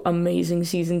 2 amazing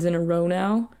seasons in a row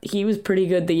now? He was pretty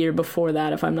good the year before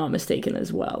that, if I'm not mistaken,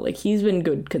 as well. Like, he's been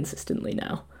good consistently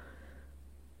now.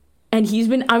 And he's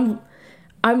been... I'm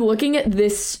looking at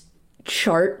this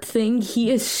chart thing.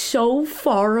 He is so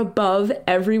far above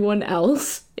everyone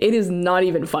else. It is not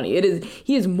even funny.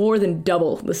 He is more than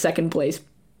double the second place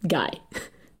guy.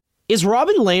 Is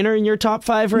Robin Lehner in your top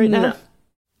 5 right now? No.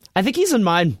 I think he's in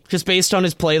mine, just based on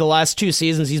his play the last 2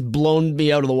 seasons. He's blown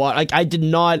me out of the water. Like, I did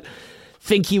not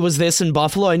think he was this in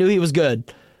Buffalo. I knew he was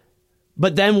good.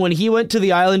 But then when he went to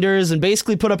the Islanders and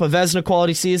basically put up a Vezina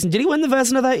quality season, did he win the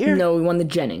Vezina that year? No, he won the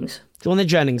Jennings. He won the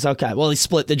Jennings, okay. Well, he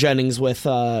split the Jennings with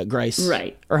Grice.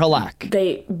 Right. Or Halak.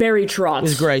 Barry Trotz.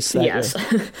 Is Grice that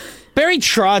year. Barry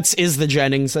Trotz is the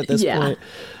Jennings at this point.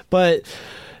 But...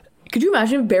 Could you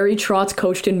imagine if Barry Trotz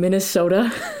coached in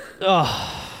Minnesota?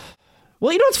 Oh.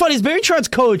 Well, you know what's funny is Barry Trotz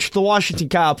coached the Washington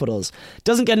Capitals.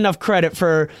 Doesn't get enough credit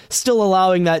for still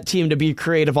allowing that team to be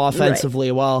creative offensively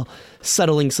while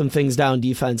settling some things down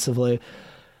defensively.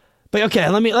 But okay,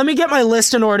 let me get my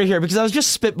list in order here because I was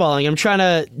just spitballing. I'm trying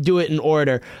to do it in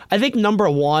order. I think number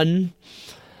 1,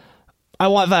 I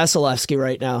want Vasilevsky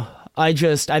right now. I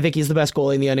think he's the best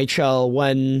goalie in the NHL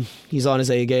when he's on his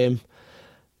A game.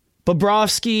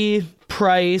 Bobrovsky,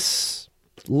 Price,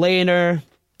 Lehner,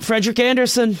 Frederik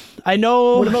Anderson. I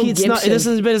know this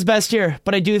hasn't been his best year,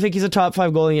 but I do think he's a top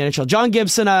 5 goalie in the NHL. John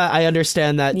Gibson, I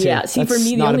understand that too. Yeah, see, for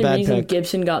me, the only reason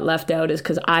Gibson got left out is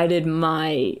because I did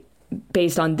my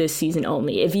based on this season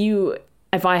only.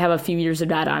 If I have a few years of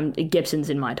data,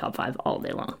 Gibson's in my top 5 all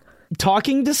day long.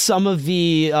 Talking to some of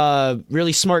the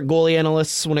really smart goalie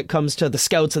analysts when it comes to the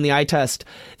scouts and the eye test,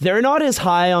 they're not as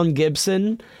high on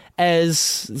Gibson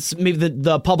as maybe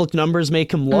the public numbers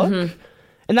make him look. Mm-hmm.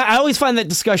 And I always find that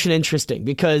discussion interesting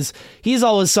because he's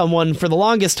always someone, for the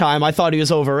longest time, I thought he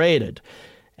was overrated.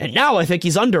 And now I think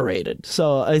he's underrated.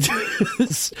 So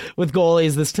with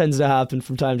goalies, this tends to happen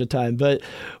from time to time. But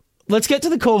let's get to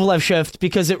the Kovalev shift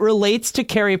because it relates to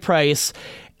Carey Price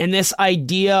and this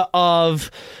idea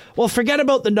of, well, forget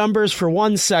about the numbers for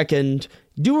 1 second.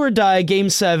 Do or die, Game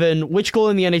 7, which goal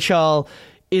in the NHL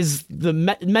is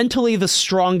mentally the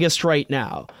strongest right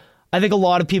now? I think a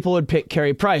lot of people would pick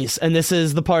Carey Price, and this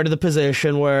is the part of the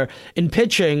position where, in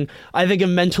pitching, I think of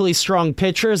mentally strong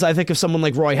pitchers. I think of someone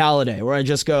like Roy Halladay, where I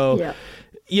just go,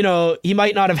 he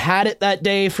might not have had it that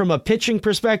day from a pitching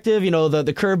perspective.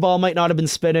 The curveball might not have been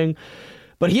spinning,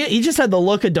 but he just had the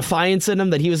look of defiance in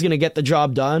him that he was going to get the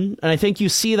job done, and I think you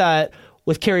see that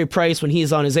with Carey Price when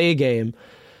he's on his A game.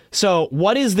 So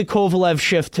what is the Kovalev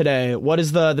shift today? What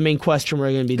is the main question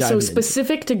we're going to be diving into? So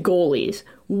specific to goalies,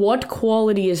 what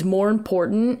quality is more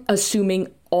important, assuming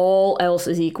all else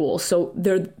is equal? So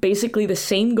they're basically the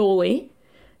same goalie.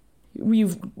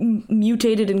 You've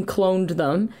mutated and cloned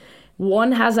them.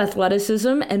 One has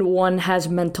athleticism and one has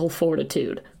mental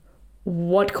fortitude.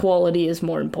 What quality is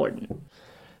more important?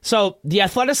 So the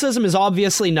athleticism is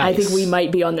obviously nice. I think we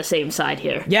might be on the same side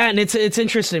here. Yeah, and it's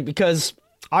interesting because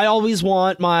I always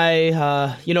want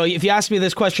my, if you ask me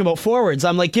this question about forwards,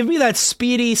 I'm like, give me that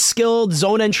speedy, skilled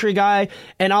zone entry guy,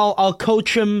 and I'll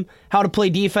coach him how to play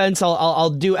defense. I'll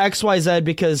do X, Y, Z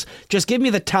because just give me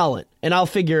the talent and I'll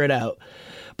figure it out.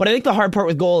 But I think the hard part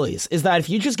with goalies is that if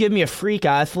you just give me a freak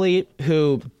athlete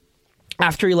who,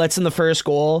 after he lets in the first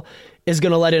goal, is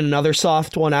going to let in another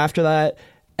soft one after that,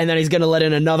 and then he's going to let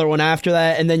in another one after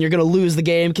that, and then you're going to lose the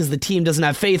game because the team doesn't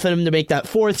have faith in him to make that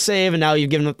 4th save, and now you've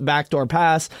given up the backdoor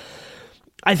pass.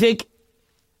 I think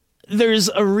there's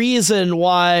a reason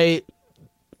why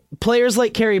players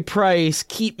like Carey Price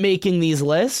keep making these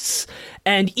lists,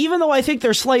 and even though I think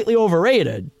they're slightly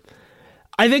overrated,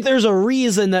 I think there's a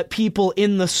reason that people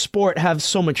in the sport have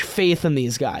so much faith in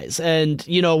these guys. And,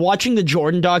 watching the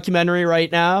Jordan documentary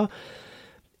right now,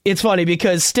 it's funny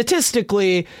because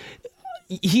statistically,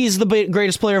 he's the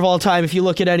greatest player of all time. If you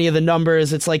look at any of the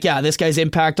numbers, it's like, yeah, this guy's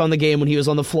impact on the game when he was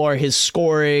on the floor, his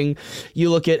scoring. You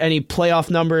look at any playoff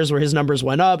numbers where his numbers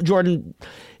went up. Jordan,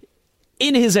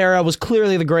 in his era, was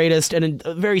clearly the greatest, and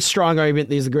a very strong argument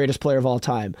that he's the greatest player of all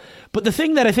time. But the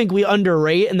thing that I think we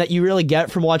underrate and that you really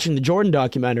get from watching the Jordan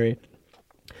documentary,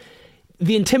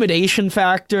 the intimidation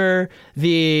factor,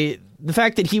 the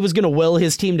fact that he was going to will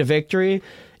his team to victory,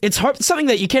 it's something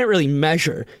that you can't really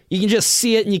measure. You can just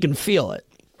see it and you can feel it.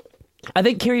 I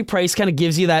think Carey Price kind of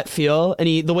gives you that feel, and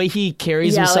the way he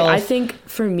carries himself. I think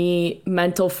for me,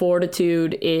 mental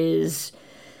fortitude is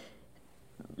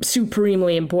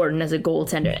supremely important as a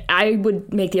goaltender. I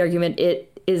would make the argument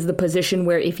it is the position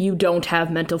where if you don't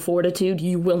have mental fortitude,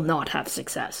 you will not have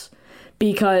success.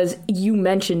 Because you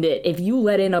mentioned it, if you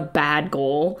let in a bad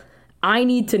goal, I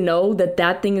need to know that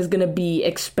that thing is going to be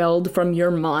expelled from your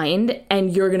mind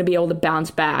and you're going to be able to bounce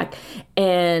back.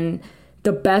 And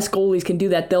the best goalies can do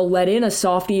that. They'll let in a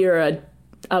softie or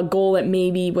a goal that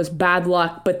maybe was bad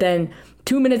luck, but then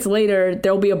 2 minutes later,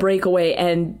 there'll be a breakaway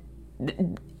and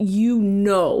you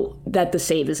know that the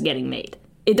save is getting made.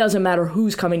 It doesn't matter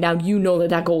who's coming down. You know that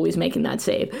that goalie's making that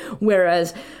save.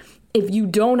 Whereas if you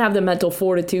don't have the mental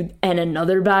fortitude and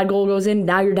another bad goal goes in,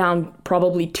 now you're down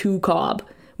probably 2 Cobb,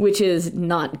 which is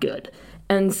not good.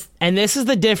 And this is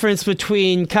the difference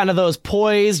between kind of those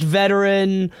poised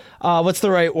veteran, what's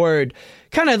the right word?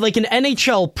 Kind of like an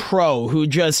NHL pro who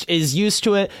just is used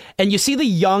to it. And you see the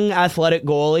young athletic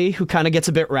goalie who kind of gets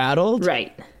a bit rattled.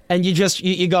 Right. And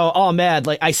you go, oh man,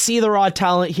 like I see the raw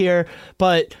talent here,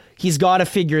 but he's got to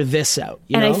figure this out.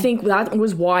 You know? I think that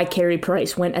was why Carey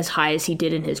Price went as high as he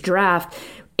did in his draft.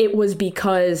 It was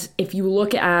because if you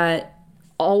look at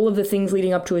all of the things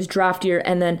leading up to his draft year,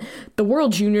 and then the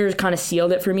World Juniors kind of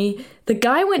sealed it for me. The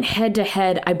guy went head to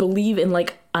head, I believe, in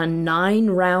like a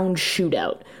 9-round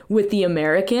shootout with the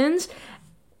Americans.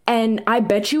 And I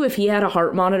bet you if he had a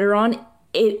heart monitor on,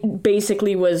 it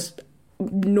basically was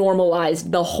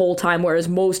normalized the whole time, whereas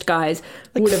most guys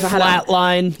like would have had flat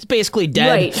line. He's basically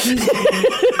dead. Right.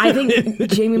 I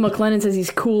think Jamie McLennan says he's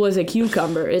cool as a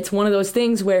cucumber. It's one of those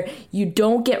things where you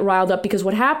don't get riled up, because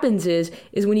what happens is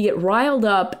when you get riled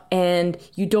up and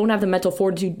you don't have the mental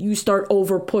fortitude, you start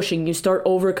over pushing, you start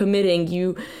over committing,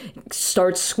 you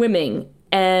start swimming.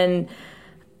 And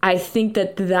I think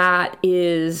that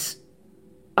is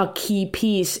a key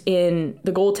piece in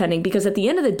the goaltending, because at the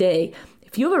end of the day,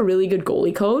 if you have a really good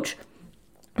goalie coach,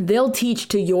 they'll teach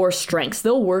to your strengths.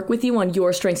 They'll work with you on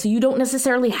your strengths. So you don't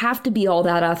necessarily have to be all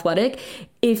that athletic.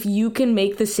 If you can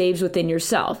make the saves within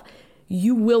yourself,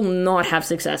 you will not have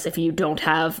success if you don't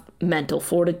have mental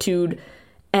fortitude.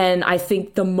 And I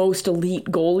think the most elite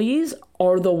goalies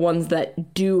are the ones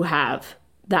that do have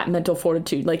that mental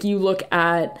fortitude. Like you look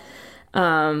at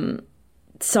some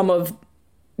of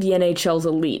the NHL's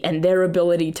elite and their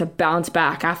ability to bounce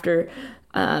back after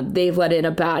they've let in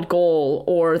a bad goal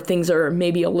or things are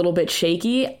maybe a little bit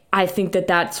shaky. I think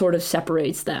that sort of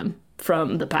separates them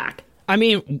from the pack. I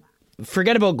mean,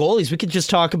 forget about goalies. We could just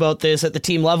talk about this at the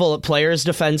team level, at players,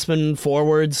 defensemen,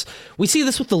 forwards. We see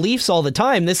this with the Leafs all the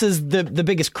time. This is the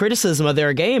biggest criticism of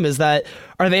their game, is that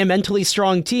are they a mentally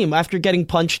strong team? After getting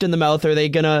punched in the mouth, are they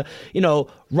going to,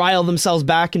 rile themselves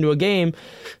back into a game?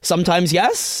 Sometimes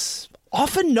yes,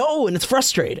 often no, and it's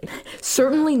frustrating.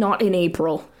 Certainly not in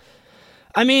April.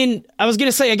 I mean, I was going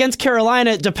to say, against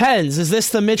Carolina, it depends. Is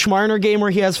this the Mitch Marner game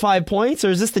where he has 5 points, or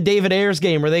is this the David Ayers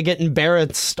game where they get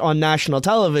embarrassed on national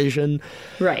television?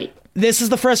 Right. This is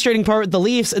the frustrating part with the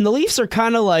Leafs, and the Leafs are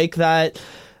kind of like that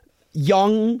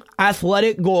young,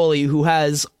 athletic goalie who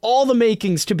has all the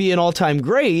makings to be an all-time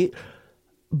great,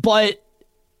 but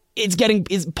is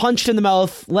punched in the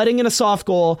mouth, letting in a soft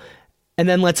goal, and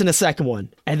then lets in a second one,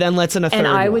 and then lets in a third one.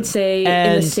 And I would say,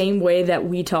 in the same way that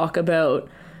we talk about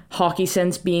hockey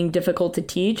sense being difficult to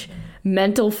teach,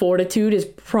 mental fortitude is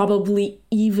probably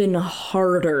even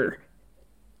harder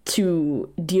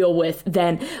to deal with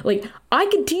than, like, I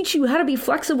could teach you how to be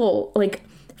flexible. Like,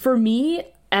 for me,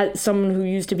 as someone who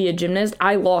used to be a gymnast,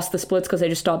 I lost the splits because I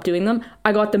just stopped doing them.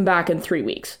 I got them back in 3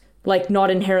 weeks. Like, not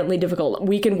inherently difficult.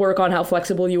 We can work on how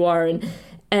flexible you are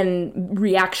and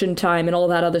reaction time and all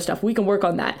that other stuff. We can work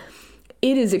on that.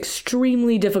 It is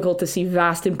extremely difficult to see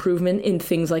vast improvement in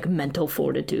things like mental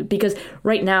fortitude, because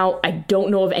right now I don't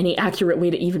know of any accurate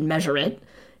way to even measure it.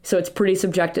 So it's pretty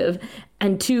subjective.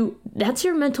 And 2, that's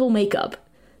your mental makeup.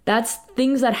 That's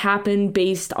things that happen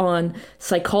based on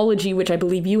psychology, which I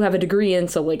believe you have a degree in.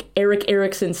 So like Eric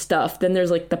Erickson stuff. Then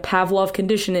there's like the Pavlov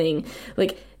conditioning.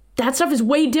 Like that stuff is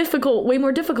way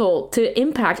more difficult to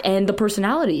impact, and the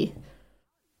personality.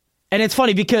 And it's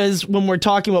funny because when we're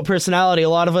talking about personality, a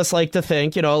lot of us like to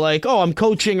think, like, oh, I'm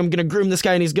coaching, I'm going to groom this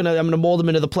guy, and I'm going to mold him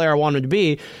into the player I want him to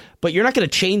be. But you're not going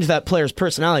to change that player's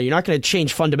personality. You're not going to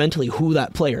change fundamentally who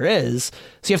that player is.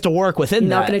 So you have to work within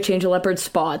that. You're not going to change a leopard's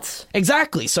spots.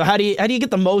 Exactly. So how do you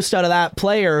get the most out of that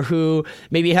player who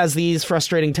maybe has these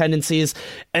frustrating tendencies?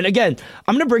 And again,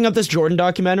 I'm going to bring up this Jordan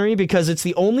documentary because it's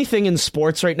the only thing in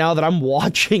sports right now that I'm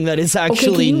watching that is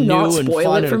actually new and fun and exciting. Can you not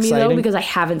spoil it for me, though? Because I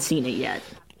haven't seen it yet.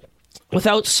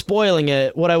 Without spoiling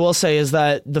it, what I will say is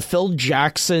that the Phil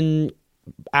Jackson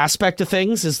aspect of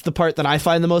things is the part that I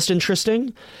find the most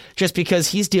interesting, just because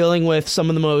he's dealing with some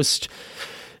of the most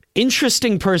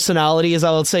interesting personalities,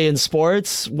 I would say, in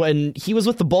sports. When he was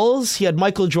with the Bulls, he had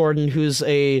Michael Jordan, who's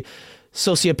a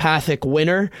sociopathic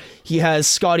winner. He has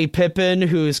Scottie Pippen,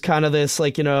 who's kind of this,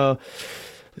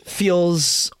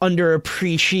 feels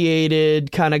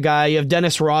underappreciated kind of guy. You have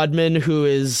Dennis Rodman, who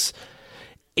is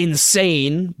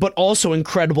insane but also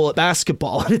incredible at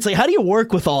basketball, and it's like, how do you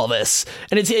work with all this?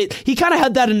 And he kind of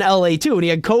had that in LA too, and he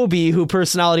had Kobe, who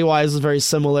personality wise was very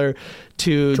similar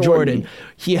to Jordan.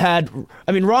 He had,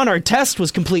 Ron Artest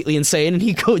was completely insane, and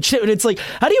he coached it, and it's like,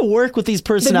 how do you work with these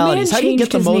personalities? How do you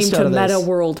get the most out of this? Meta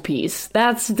World Peace.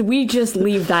 We just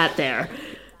leave that there.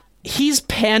 He's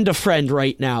Panda Friend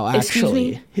right now,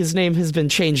 actually. His name has been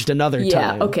changed another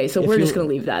time. Yeah, okay, so we're just going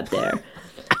to leave that there.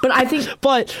 But I think...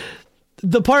 But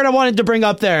the part I wanted to bring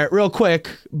up there real quick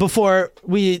before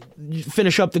we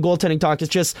finish up the goaltending talk is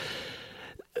just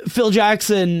Phil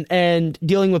Jackson and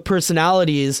dealing with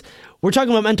personalities. We're talking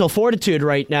about mental fortitude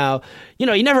right now.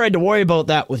 You never had to worry about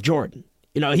that with Jordan.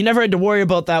 He never had to worry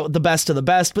about that with the best of the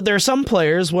best. But there are some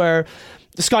players where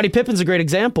Scottie Pippen's a great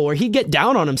example, where he'd get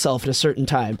down on himself at a certain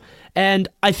time. And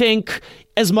I think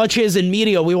as much as in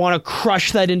media we want to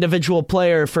crush that individual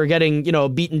player for getting,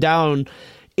 beaten down,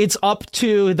 it's up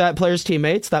to that player's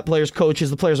teammates, that player's coaches,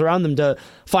 the players around them to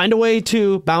find a way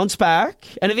to bounce back.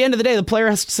 And at the end of the day, the player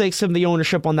has to take some of the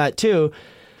ownership on that too.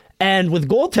 And with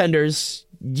goaltenders,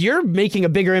 you're making a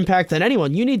bigger impact than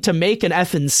anyone. You need to make an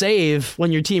effing save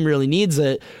when your team really needs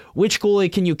it. Which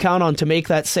goalie can you count on to make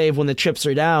that save when the chips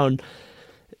are down?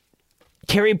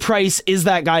 Carey Price is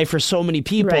that guy for so many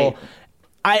people. Right.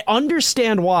 I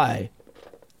understand why.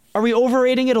 Are we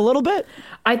overrating it a little bit?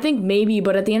 I think maybe,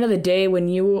 but at the end of the day, when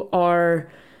you are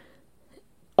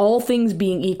all things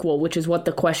being equal, which is what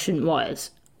the question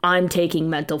was, I'm taking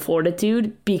mental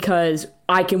fortitude because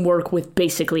I can work with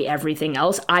basically everything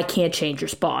else. I can't change your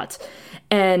spots.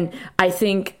 And I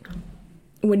think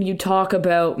when you talk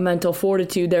about mental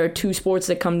fortitude, there are two sports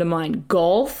that come to mind.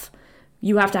 Golf,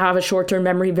 you have to have a short-term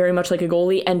memory, very much like a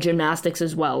goalie, and gymnastics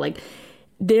as well.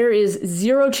 There is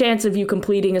zero chance of you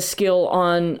completing a skill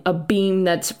on a beam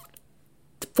that's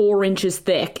 4 inches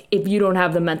thick if you don't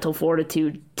have the mental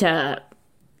fortitude to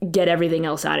get everything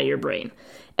else out of your brain,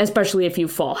 especially if you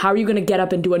fall. How are you going to get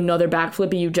up and do another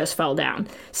backflip if you just fell down?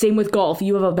 Same with golf.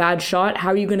 You have a bad shot. How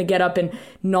are you going to get up and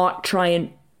not try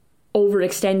and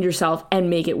overextend yourself and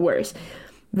make it worse?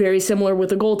 Very similar with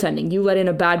the goaltending. You let in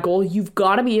a bad goal, you've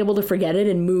got to be able to forget it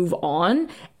and move on.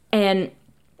 And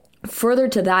further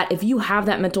to that, if you have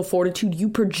that mental fortitude, you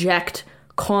project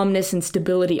calmness and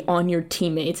stability on your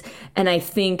teammates. And I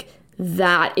think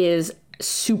that is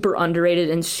super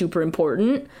underrated and super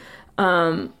important.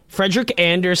 Frederik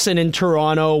Anderson in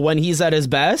Toronto, when he's at his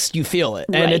best, you feel it.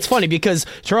 And it's funny because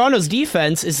Toronto's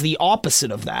defense is the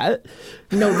opposite of that.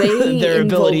 No, they their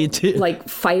ability to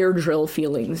fire drill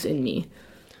feelings in me.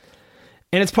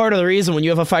 And it's part of the reason when you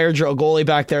have a fire drill goalie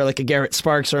back there like a Garrett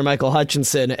Sparks or a Michael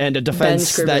Hutchinson and a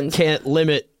defense that can't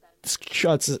limit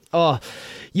shots,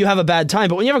 you have a bad time.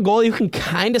 But when you have a goalie who can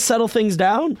kind of settle things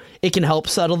down, it can help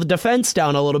settle the defense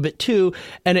down a little bit too.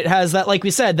 And it has that, like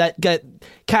we said, that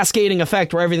cascading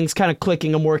effect where everything's kind of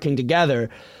clicking and working together.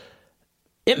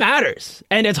 It matters.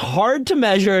 And it's hard to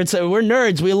measure. We're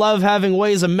nerds. We love having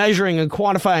ways of measuring and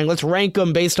quantifying. Let's rank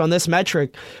them based on this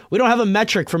metric. We don't have a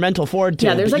metric for mental fortitude.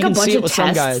 Yeah, there's a bunch of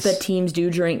tests that teams do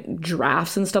during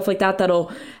drafts and stuff like that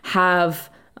that'll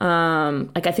have,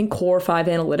 I think Core 5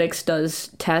 Analytics does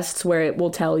tests where it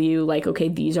will tell you, okay,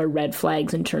 these are red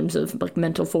flags in terms of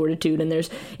mental fortitude, and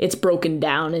it's broken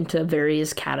down into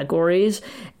various categories,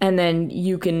 and then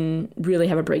you can really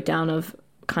have a breakdown of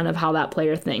kind of how that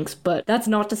player thinks. But that's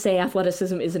not to say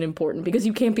athleticism isn't important, because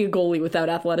you can't be a goalie without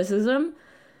athleticism,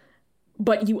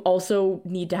 but you also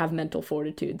need to have mental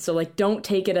fortitude. So don't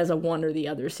take it as a one or the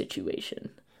other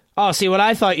situation. Oh, see, what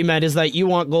I thought you meant is that you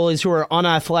want goalies who are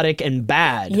unathletic and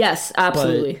bad. Yes,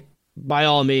 absolutely. But by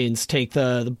all means, take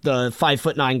the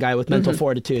 5'9" guy with mental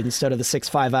fortitude instead of the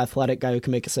 6'5" athletic guy who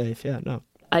can make a save. Yeah, no.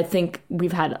 I think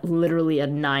we've had literally a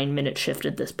 9-minute shift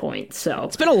at this point. So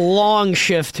it's been a long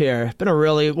shift here. Been a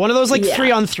really one of those like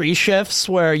 3-on-3 shifts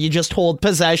where you just hold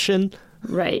possession.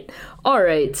 Right. All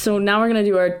right. So now we're gonna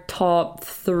do our top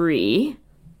 3.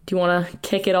 Do you want to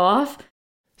kick it off?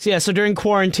 So during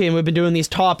quarantine, we've been doing these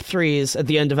top 3s at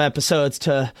the end of episodes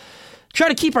to try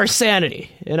to keep our sanity.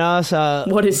 You know. So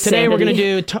what is today? Sanity? We're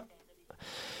gonna do.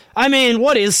 I mean,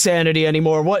 what is sanity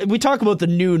anymore? What we talk about the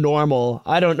new normal.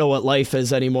 I don't know what life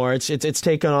is anymore. It's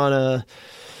taken on a,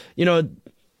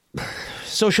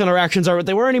 social interactions aren't what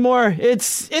they were anymore.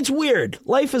 It's weird.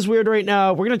 Life is weird right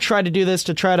now. We're gonna try to do this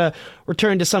to try to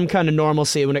return to some kind of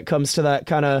normalcy when it comes to that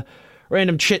kind of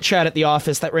random chit chat at the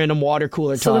office, that random water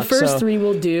cooler talk. So the first 3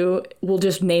 we'll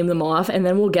just name them off, and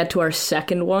then we'll get to our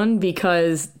second one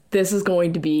because this is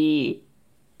going to be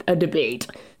a debate.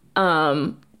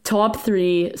 Top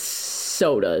 3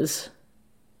 sodas.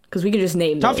 Because we can just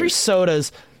name Top those. 3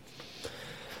 sodas.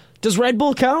 Does Red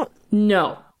Bull count?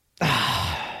 No.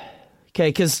 Okay,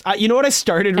 because you know what I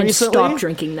started recently? Stop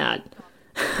drinking that.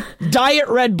 Diet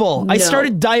Red Bull. No. I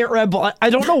started Diet Red Bull. I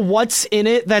don't know what's in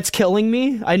it that's killing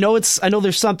me. I know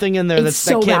there's something in there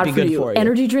that can't be good for you.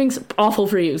 Energy drinks, awful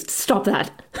for you. Stop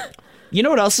that. You know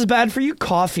what else is bad for you?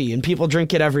 Coffee, and people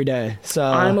drink it every day. So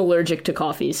I'm allergic to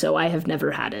coffee, so I have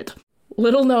never had it.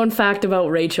 Little known fact about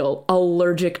Rachel,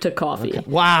 allergic to coffee. Okay.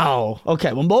 Wow.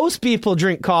 Okay, well, most people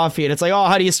drink coffee, and it's like, oh,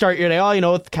 how do you start your day?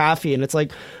 Oh, with caffeine. And it's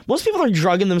like, most people are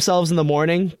drugging themselves in the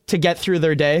morning to get through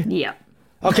their day. Yeah.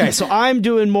 Okay, so I'm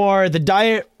doing more the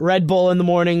Diet Red Bull in the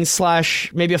morning /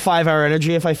 maybe a 5-hour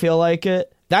energy if I feel like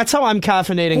it. That's how I'm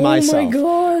caffeinating myself. Oh my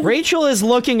God. Rachel is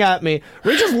looking at me.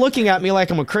 Rachel's looking at me like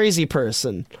I'm a crazy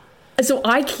person. So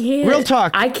I can't... Real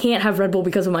talk. I can't have Red Bull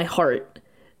because of my heart.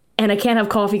 And I can't have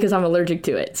coffee because I'm allergic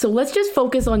to it. So let's just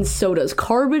focus on sodas.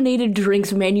 Carbonated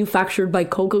drinks manufactured by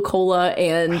Coca-Cola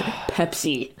and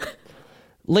Pepsi.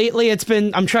 Lately,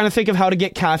 I'm trying to think of how to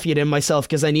get caffeine in myself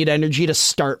because I need energy to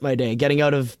start my day. Getting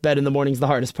out of bed in the morning is the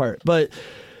hardest part. But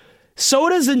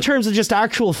sodas in terms of just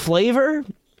actual flavor,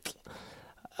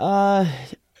 Coke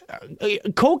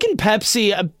and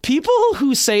Pepsi, people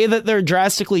who say that they're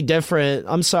drastically different,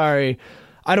 I'm sorry,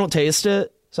 I don't taste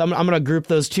it. So I'm going to group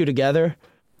those two together.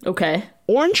 Okay.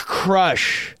 Orange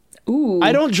Crush. Ooh.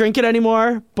 I don't drink it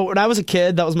anymore, but when I was a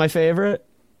kid, that was my favorite.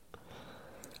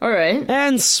 All right.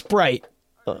 And Sprite.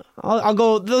 I'll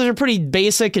go, those are pretty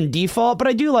basic and default, but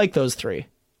I do like those 3.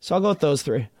 So I'll go with those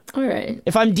 3. All right.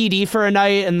 If I'm DD for a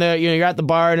night and you're at the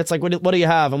bar and it's like, what do you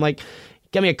have? I'm like,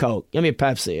 get me a Coke, get me a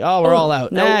Pepsi. Oh, we're all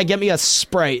out. No. Get me a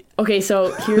Sprite. Okay,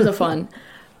 so here's the fun.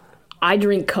 I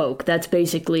drink Coke. That's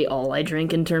basically all I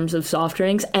drink in terms of soft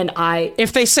drinks. And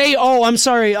if they say, oh, I'm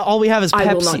sorry, all we have is Pepsi.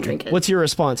 I will not drink it. What's your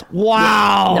response?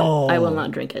 Wow. Yeah, no, I will not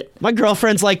drink it. My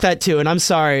girlfriend's like that too, and I'm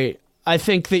sorry. I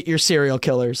think that you're serial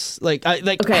killers. Okay,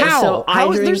 how?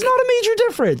 So there's not a major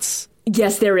difference.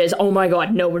 Yes, there is. Oh my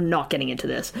God. No, we're not getting into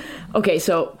this. Okay,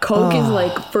 so Coke is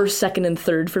like first, second, and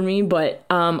third for me. But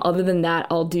other than that,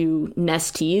 I'll do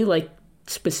Nestea, like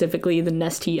specifically the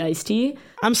Nestea iced tea.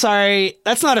 I'm sorry.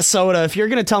 That's not a soda. If you're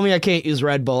going to tell me I can't use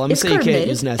Red Bull, I'm going to say you can't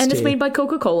use Nestea. And it's made by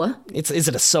Coca-Cola. Is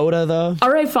it a soda, though? All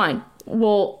right, fine.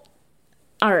 Well,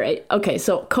 all right. Okay,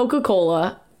 so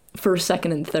Coca-Cola first,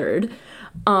 second, and third.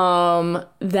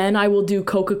 Then I will do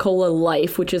Coca-Cola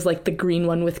Life, which is like the green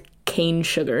one with cane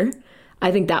sugar.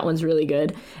 I think that one's really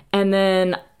good. And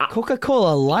then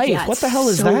Coca-Cola Life. Yeah, what the hell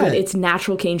is so that? Good. It's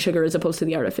natural cane sugar as opposed to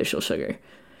the artificial sugar.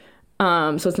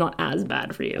 So it's not as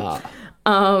bad for you.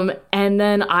 And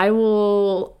then I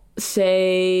will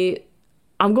say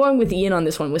I'm going with Ian on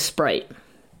this one with Sprite.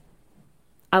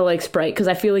 I like Sprite because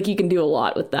I feel like you can do a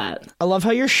lot with that. I love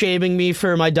how you're shaming me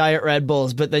for my Diet Red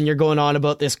Bulls, but then you're going on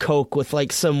about this Coke with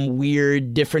like some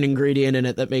weird different ingredient in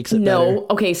it that makes it better. No,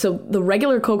 okay, so the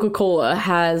regular Coca-Cola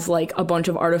has like a bunch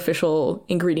of artificial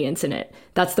ingredients in it.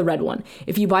 That's the red one.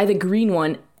 If you buy the green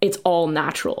one, it's all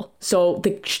natural. So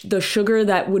the sugar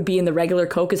that would be in the regular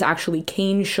Coke is actually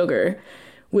cane sugar,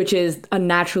 which is a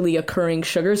naturally occurring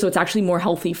sugar. So it's actually more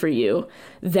healthy for you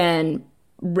than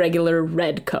regular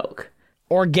red Coke.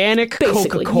 Organic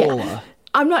Basically, Coca-Cola. Yeah.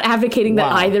 I'm not advocating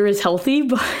that either is healthy,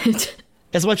 but...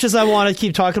 As much as I want to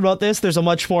keep talking about this, there's a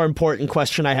much more important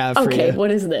question I have for you. Okay, what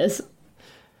is this?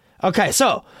 Okay,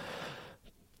 so,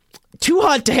 Too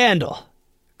Hot to Handle.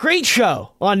 Great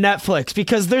show on Netflix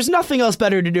because there's nothing else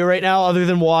better to do right now other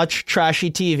than watch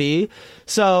trashy TV.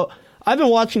 So, I've been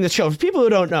watching this show. For people who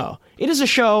don't know, it is a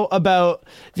show about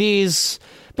these...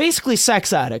 basically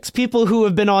sex addicts, people who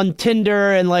have been on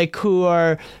Tinder and like who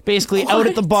are basically out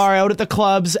at the bar, out at the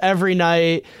clubs every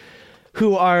night,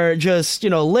 who are just,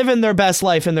 living their best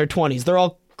life in their 20s. They're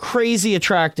all crazy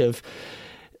attractive.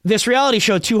 this reality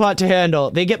show, Too Hot to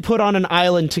Handle, they get put on an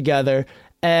island together,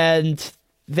 and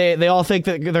they all think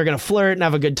that they're going to flirt and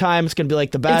have a good time. It's going to be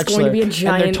like The Bachelor. It's going to be a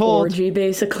giant orgy,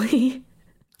 basically.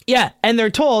 Yeah, and they're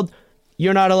told,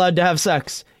 you're not allowed to have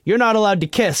sex. You're not allowed to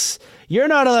kiss. You're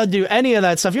not allowed to do any of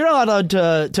that stuff. You're not allowed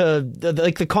to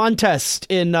like the contest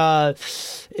in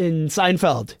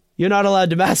Seinfeld. You're not allowed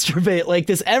to masturbate like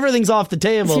this. Everything's off the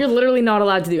table. So you're literally not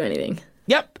allowed to do anything.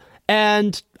 Yep.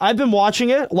 And I've been watching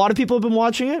it. A lot of people have been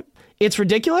watching it. It's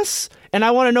ridiculous. And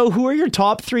I want to know, who are your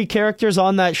top 3 characters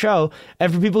on that show?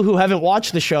 And for people who haven't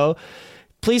watched the show,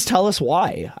 please tell us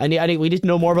why. We need to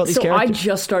know more about these characters. I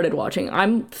just started watching.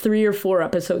 I'm 3 or 4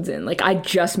 episodes in. Like, I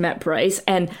just met Bryce,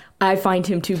 and I find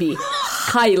him to be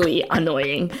highly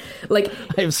annoying. Like,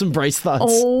 I have some Bryce thoughts.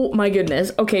 Oh my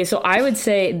goodness. Okay, so I would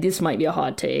say, this might be a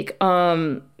hot take,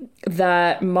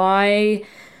 that I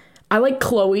like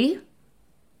Chloe.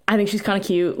 I think she's kind of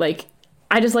cute. Like,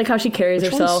 I just like how she carries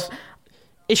herself.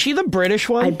 Is she the British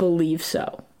one? I believe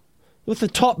so. With the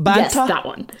top banter? Yes, that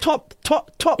one. Top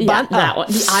banter. Yeah, that one.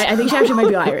 I think she actually might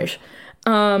be Irish.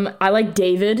 I like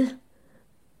David.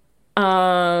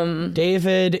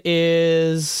 David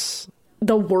is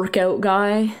the workout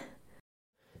guy.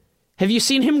 Have you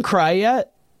seen him cry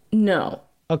yet? No.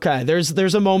 Okay,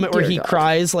 there's a moment where he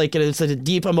cries, like it's a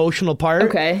deep emotional part.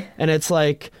 Okay. And it's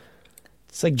like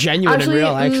genuine and real.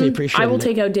 I actually appreciate it. I will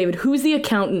take out David. Who's the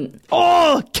accountant?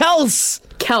 Oh, Kels.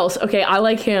 Okay, I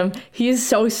like him. He is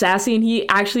so sassy, and he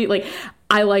actually, like,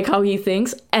 I like how he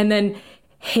thinks. And then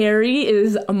Harry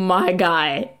is my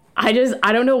guy. I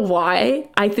don't know why.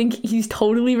 I think he's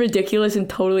totally ridiculous and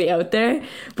totally out there,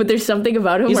 but there's something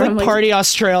about him. He's where like I'm party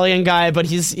Australian guy, but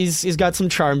he's got some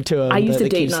charm to him. I used to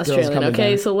date an Australian.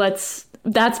 Okay, so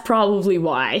that's probably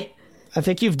why. I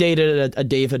think you've dated a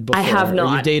David before. I have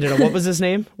not. You dated what was his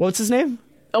name? What's his name?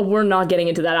 Oh, we're not getting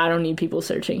into that. I don't need people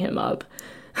searching him up.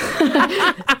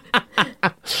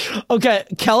 Okay,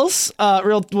 Kels,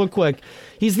 real quick.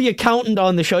 He's the accountant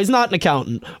on the show. He's not an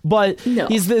accountant, but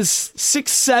he's this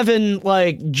 6'7",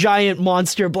 like, giant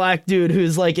monster black dude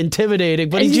who's, like, intimidating.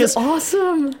 But he's just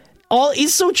awesome.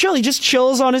 He's so chill. He just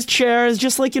chills on his chair, is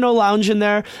just, like, lounging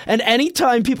there. And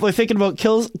anytime people are thinking about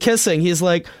kissing, he's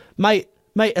like, mate,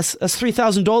 that's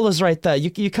 $3,000 right there.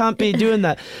 You can't be doing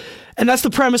that. And that's the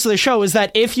premise of the show, is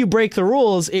that if you break the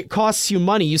rules, it costs you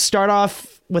money. You start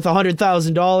off with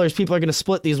 $100,000. People are going to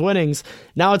split these winnings.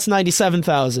 Now it's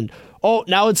 $97,000. Oh,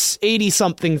 now it's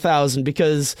 80-something thousand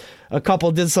because a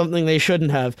couple did something they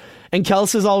shouldn't have. And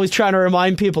Kels is always trying to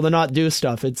remind people to not do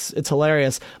stuff. It's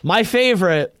hilarious. My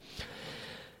favorite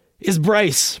is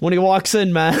Bryce when he walks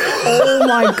in, man. Oh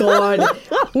my God.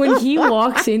 When he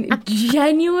walks in,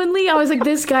 genuinely, I was like,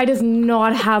 this guy does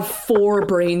not have 4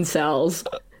 brain cells.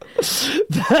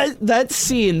 That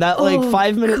scene, that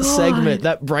 5-minute segment,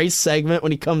 that Bryce segment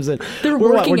when he comes in.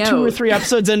 We're 2 or 3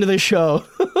 episodes into the show.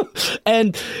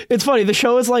 And it's funny, the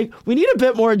show is like, we need a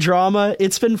bit more drama.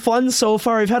 It's been fun so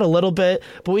far. We've had a little bit,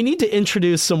 but we need to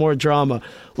introduce some more drama.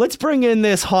 Let's bring in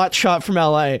this hot shot from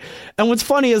LA. And what's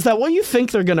funny is that what you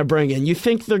think they're going to bring in, you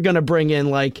think they're going to bring in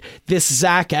like this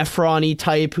Zac Efron-y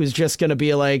type who's just going to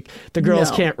be like, the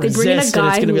girls can't resist. They bring in a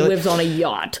guy who lives on a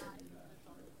yacht.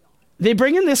 They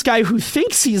bring in this guy who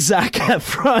thinks he's Zac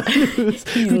Efron,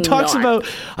 who talks about,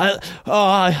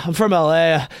 I'm from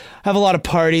LA. I have a lot of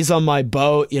parties on my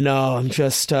boat. I'm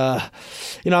just, I'm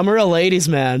a real ladies'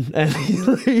 man. And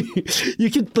you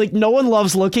can, like, no one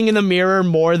loves looking in the mirror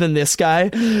more than this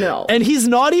guy. No. And he's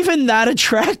not even that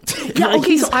attractive. Yeah,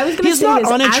 okay, so I was going to say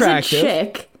this, unattractive. As a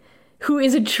chick who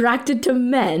is attracted to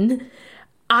men,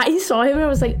 I saw him and I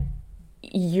was like,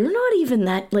 you're not even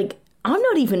that, like, I'm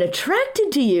not even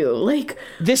attracted to you. Like,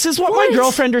 this is what my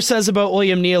girlfriend says about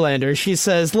William Nylander. She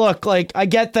says, look, like, I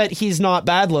get that he's not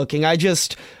bad looking. I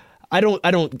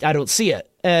don't see it.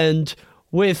 And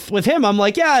with him, I'm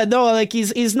like, yeah, no, like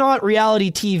he's not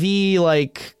reality TV,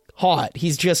 like, hot.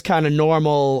 He's just kind of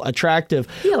normal, attractive.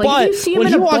 Yeah, like, but if you see him when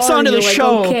in he a walks bar, onto the you're like,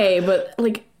 show, okay, but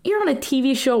like, you're on a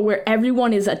TV show where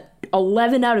everyone is a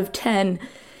 11 out of 10.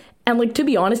 And, like, to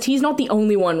be honest, he's not the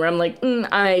only one where I'm like,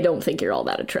 I don't think you're all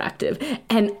that attractive.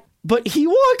 But he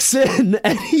walks in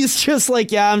and he's just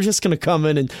like, yeah, I'm just going to come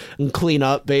in and clean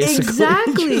up, basically.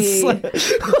 Exactly.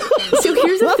 So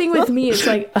here's the thing with me. It's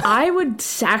like, I would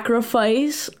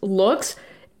sacrifice looks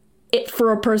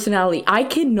for a personality. I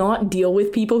cannot deal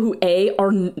with people who A,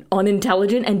 are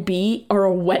unintelligent, and B, are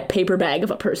a wet paper bag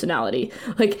of a personality.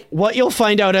 Like, what you'll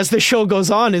find out as the show goes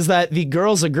on is that the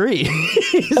girls agree.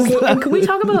 Okay, and can we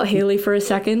talk about Haley for a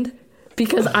second?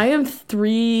 Because I am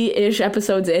 3-ish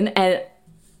episodes in, and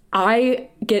I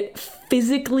get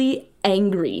physically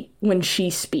angry when she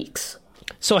speaks.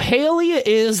 So Haley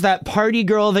is that party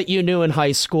girl that you knew in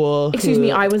high school. Excuse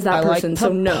me, I was that person,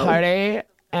 so no. Party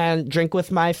and drink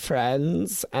with my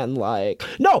friends and like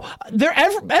no,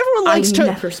 everyone likes to. I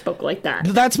never spoke like that.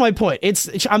 That's my point.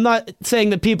 I'm not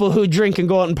saying that people who drink and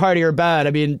go out and party are bad.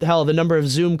 I mean, hell, the number of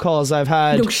Zoom calls I've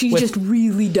had. No, she's just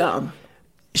really dumb.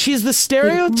 She's the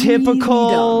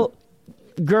stereotypical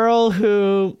girl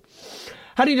who.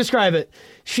 How do you describe it?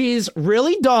 She's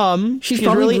really dumb. She's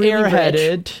really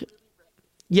airheaded. Rich.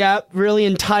 Yeah, really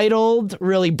entitled,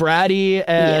 really bratty,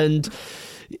 and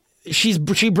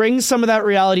she brings some of that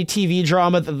reality TV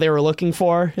drama that they were looking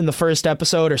for in the first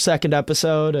episode or second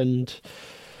episode, and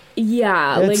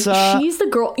yeah, like she's the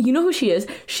girl. You know who she is?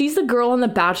 She's the girl on The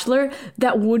Bachelor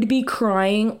that would be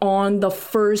crying on the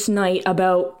first night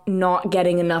about not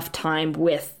getting enough time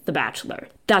with The Bachelor.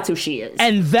 That's who she is.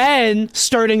 And then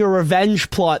starting a revenge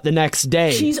plot the next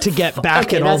day to get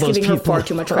back at all those people. That's giving her far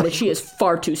too much credit. She is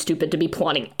far too stupid to be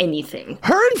plotting anything.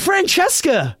 Her and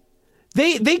Francesca,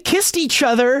 they kissed each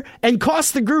other and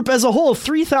cost the group as a whole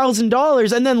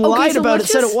 $3,000 and then lied about it,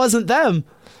 said it wasn't them.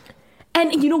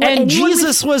 And you know what? And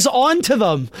Jesus was on to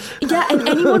them. Yeah, and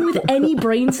anyone with any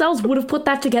brain cells would have put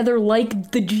that together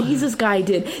like the Jesus guy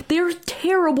did. They're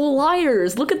terrible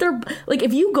liars. Look at their... Like,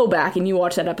 if you go back and you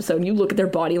watch that episode and you look at their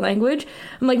body language,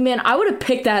 I'm like, man, I would have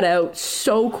picked that out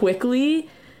so quickly.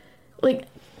 Like...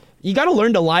 You got to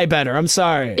learn to lie better. I'm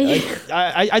sorry. Like,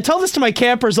 I tell this to my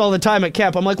campers all the time at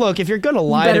camp. I'm like, look, if you're going to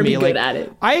lie to me, like, at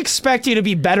it. I expect you to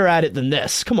be better at it than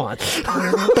this. Come on.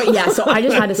 But yeah, so I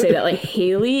just had to say that, like,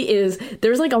 Haley is,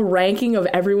 there's like a ranking of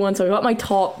everyone. So I got my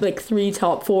top, like 3,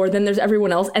 top 4. Then there's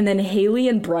everyone else. And then Haley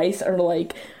and Bryce are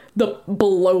like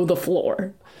below the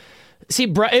floor.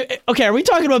 See, okay, are we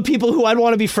talking about people who I'd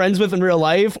want to be friends with in real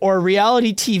life or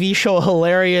reality TV show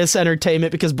hilarious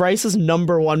entertainment? Because Bryce is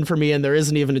number 1 for me and there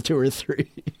isn't even a 2 or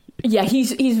 3. Yeah,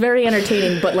 he's very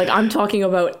entertaining, but like I'm talking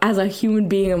about as a human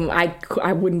being,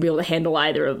 I wouldn't be able to handle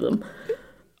either of them.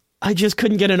 I just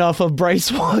couldn't get enough of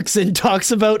Bryce walks in, talks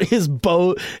about his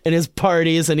boat and his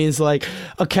parties, and he's like,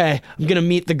 okay, I'm going to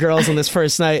meet the girls on this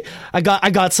first night. I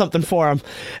got something for him.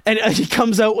 And he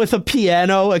comes out with a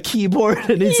piano, a keyboard,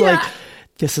 and he's like,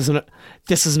 this is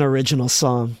an original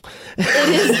song.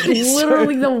 It is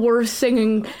literally the worst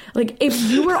singing. Like, if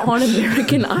you were on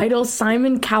American Idol,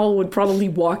 Simon Cowell would probably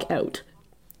walk out.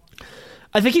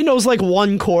 I think he knows like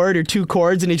 1 chord or 2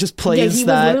 chords, and he just plays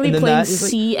that. He was literally playing that.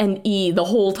 C and E the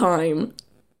whole time.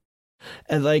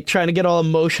 And like trying to get all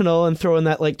emotional and throwing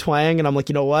that like twang, and I'm like,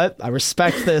 you know what? I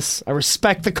respect this. I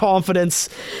respect the confidence.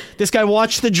 This guy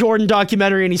watched the Jordan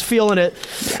documentary and he's feeling it.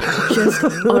 Yeah, just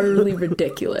utterly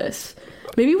ridiculous.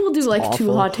 Maybe we'll do like awful.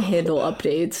 Too Hot to Handle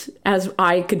updates as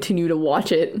I continue to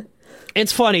watch it.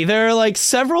 It's funny. There are like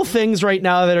several things right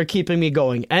now that are keeping me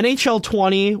going. NHL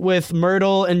 20 with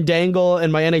Myrtle and Dangle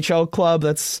and my NHL club.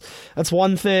 That's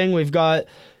one thing. We've got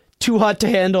Too Hot to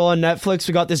Handle on Netflix.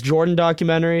 We got this Jordan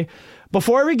documentary.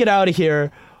 Before we get out of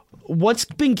here, what's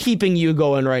been keeping you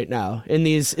going right now in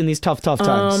these tough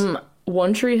times?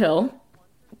 One Tree Hill.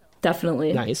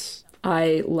 Definitely. Nice.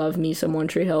 I love me some One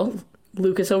Tree Hill.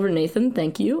 Lucas over Nathan,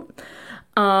 thank you.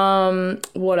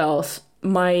 What else?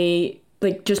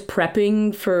 Just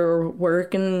prepping for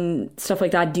work and stuff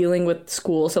like that, dealing with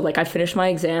school. So like I finished my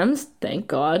exams, thank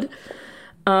God.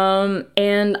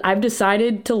 And I've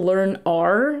decided to learn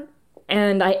R,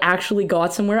 and I actually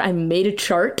got somewhere. I made a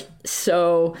chart.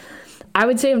 So I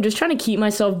would say I'm just trying to keep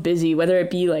myself busy, whether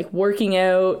it be like working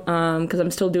out, because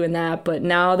I'm still doing that. But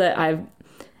now that I've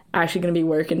actually going to be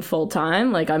working full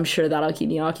time, like I'm sure that'll keep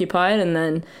me occupied, and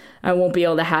then I won't be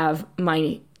able to have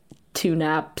my 2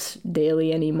 naps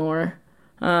daily anymore.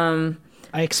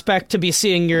 I expect to be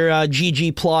seeing your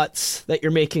GG plots that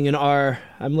you're making in R.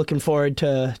 I'm looking forward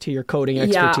to your coding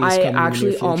expertise. Yeah, I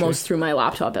actually almost threw my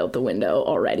laptop out the window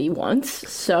already once.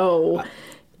 So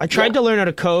I tried to learn how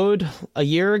to code a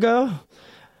year ago.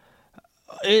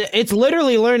 It's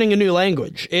literally learning a new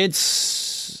language.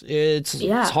 It's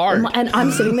hard. And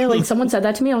I'm sitting there like someone said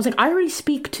that to me. I was like, I already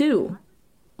speak 2.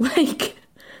 Like,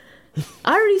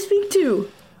 I already speak 2.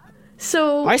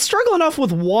 So I struggle enough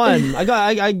with 1. I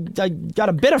got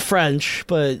a bit of French,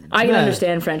 but I can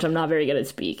understand French. I'm not very good at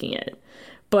speaking it.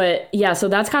 But yeah, so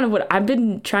that's kind of what I've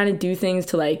been trying to do, things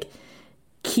to like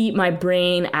keep my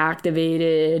brain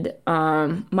activated.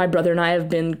 My brother and I have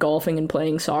been golfing and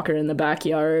playing soccer in the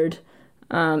backyard.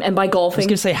 And by golfing, I was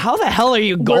going to say, how the hell are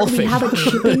you golfing? We have a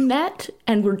chipping net,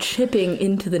 and we're chipping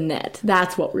into the net.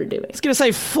 That's what we're doing. I was going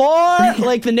to say,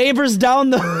 like the neighbors down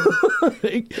the...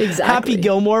 Exactly. Happy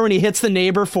Gilmore when he hits the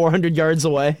neighbor 400 yards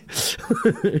away.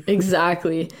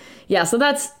 Exactly. Yeah, so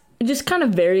that's just kind of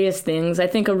various things. I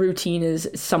think a routine is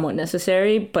somewhat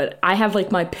necessary, but I have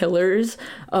like my pillars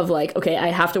of like, okay, I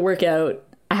have to work out,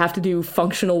 I have to do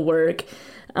functional work.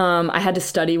 I had to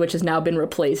study, which has now been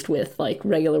replaced with like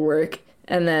regular work.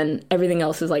 And then everything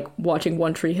else is like watching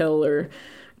One Tree Hill or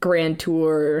Grand Tour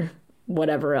or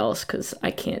whatever else, because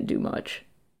I can't do much.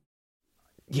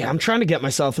 Yeah, I'm trying to get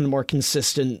myself into more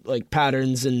consistent like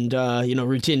patterns and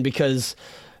routine, because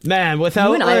man,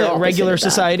 without regular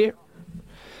society,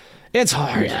 it's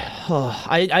hard. Yeah. Oh,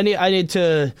 I need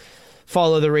to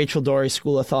follow the Rachel Dory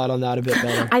school of thought on that a bit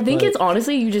better. I think it's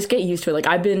honestly, you just get used to it.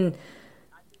 Like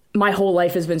my whole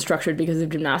life has been structured because of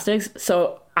gymnastics,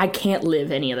 so I can't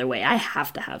live any other way. I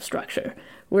have to have structure.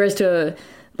 Whereas to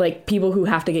like people who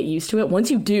have to get used to it, once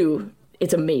you do,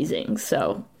 it's amazing.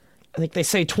 So I think they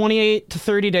say 28 to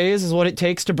 30 days is what it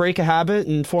takes to break a habit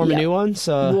and form a new one.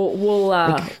 So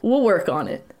we'll work on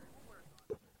it.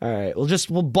 All right,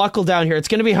 we'll buckle down here. It's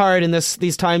going to be hard in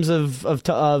these times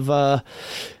of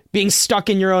being stuck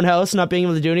in your own house, not being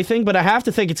able to do anything. But I have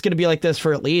to think it's going to be like this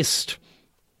for at least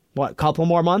a couple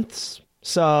more months.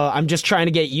 So I'm just trying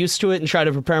to get used to it and try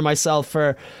to prepare myself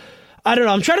for. I don't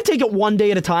know. I'm trying to take it one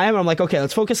day at a time. I'm like, okay,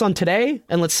 let's focus on today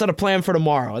and let's set a plan for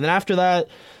tomorrow. And then after that,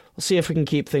 we'll see if we can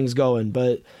keep things going.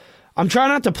 But I'm trying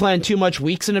not to plan too much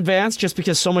weeks in advance, just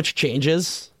because so much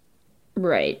changes.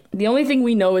 Right. The only thing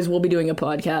we know is we'll be doing a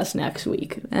podcast next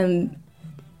week. And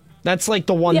that's like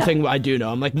the one thing I do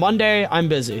know. I'm like, Monday, I'm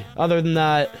busy. Other than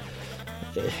that,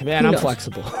 man, I'm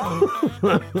flexible.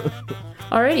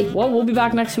 Alrighty. Well, we'll be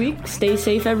back next week. Stay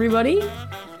safe, everybody.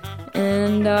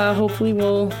 And hopefully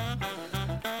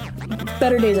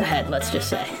better days ahead, let's just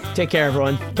say. Take care,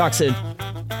 everyone. Talk soon.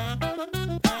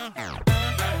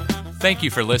 Thank you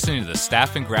for listening to the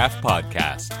Staff and Graph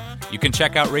podcast. You can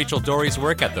check out Rachel Dory's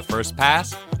work at The First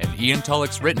Pass, and Ian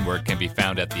Tulloch's written work can be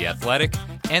found at The Athletic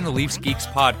and the Leafs Geeks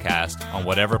podcast on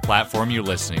whatever platform you're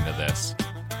listening to this.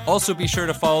 Also be sure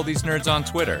to follow these nerds on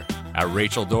Twitter at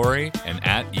Rachel Dory and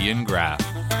at Ian Graff.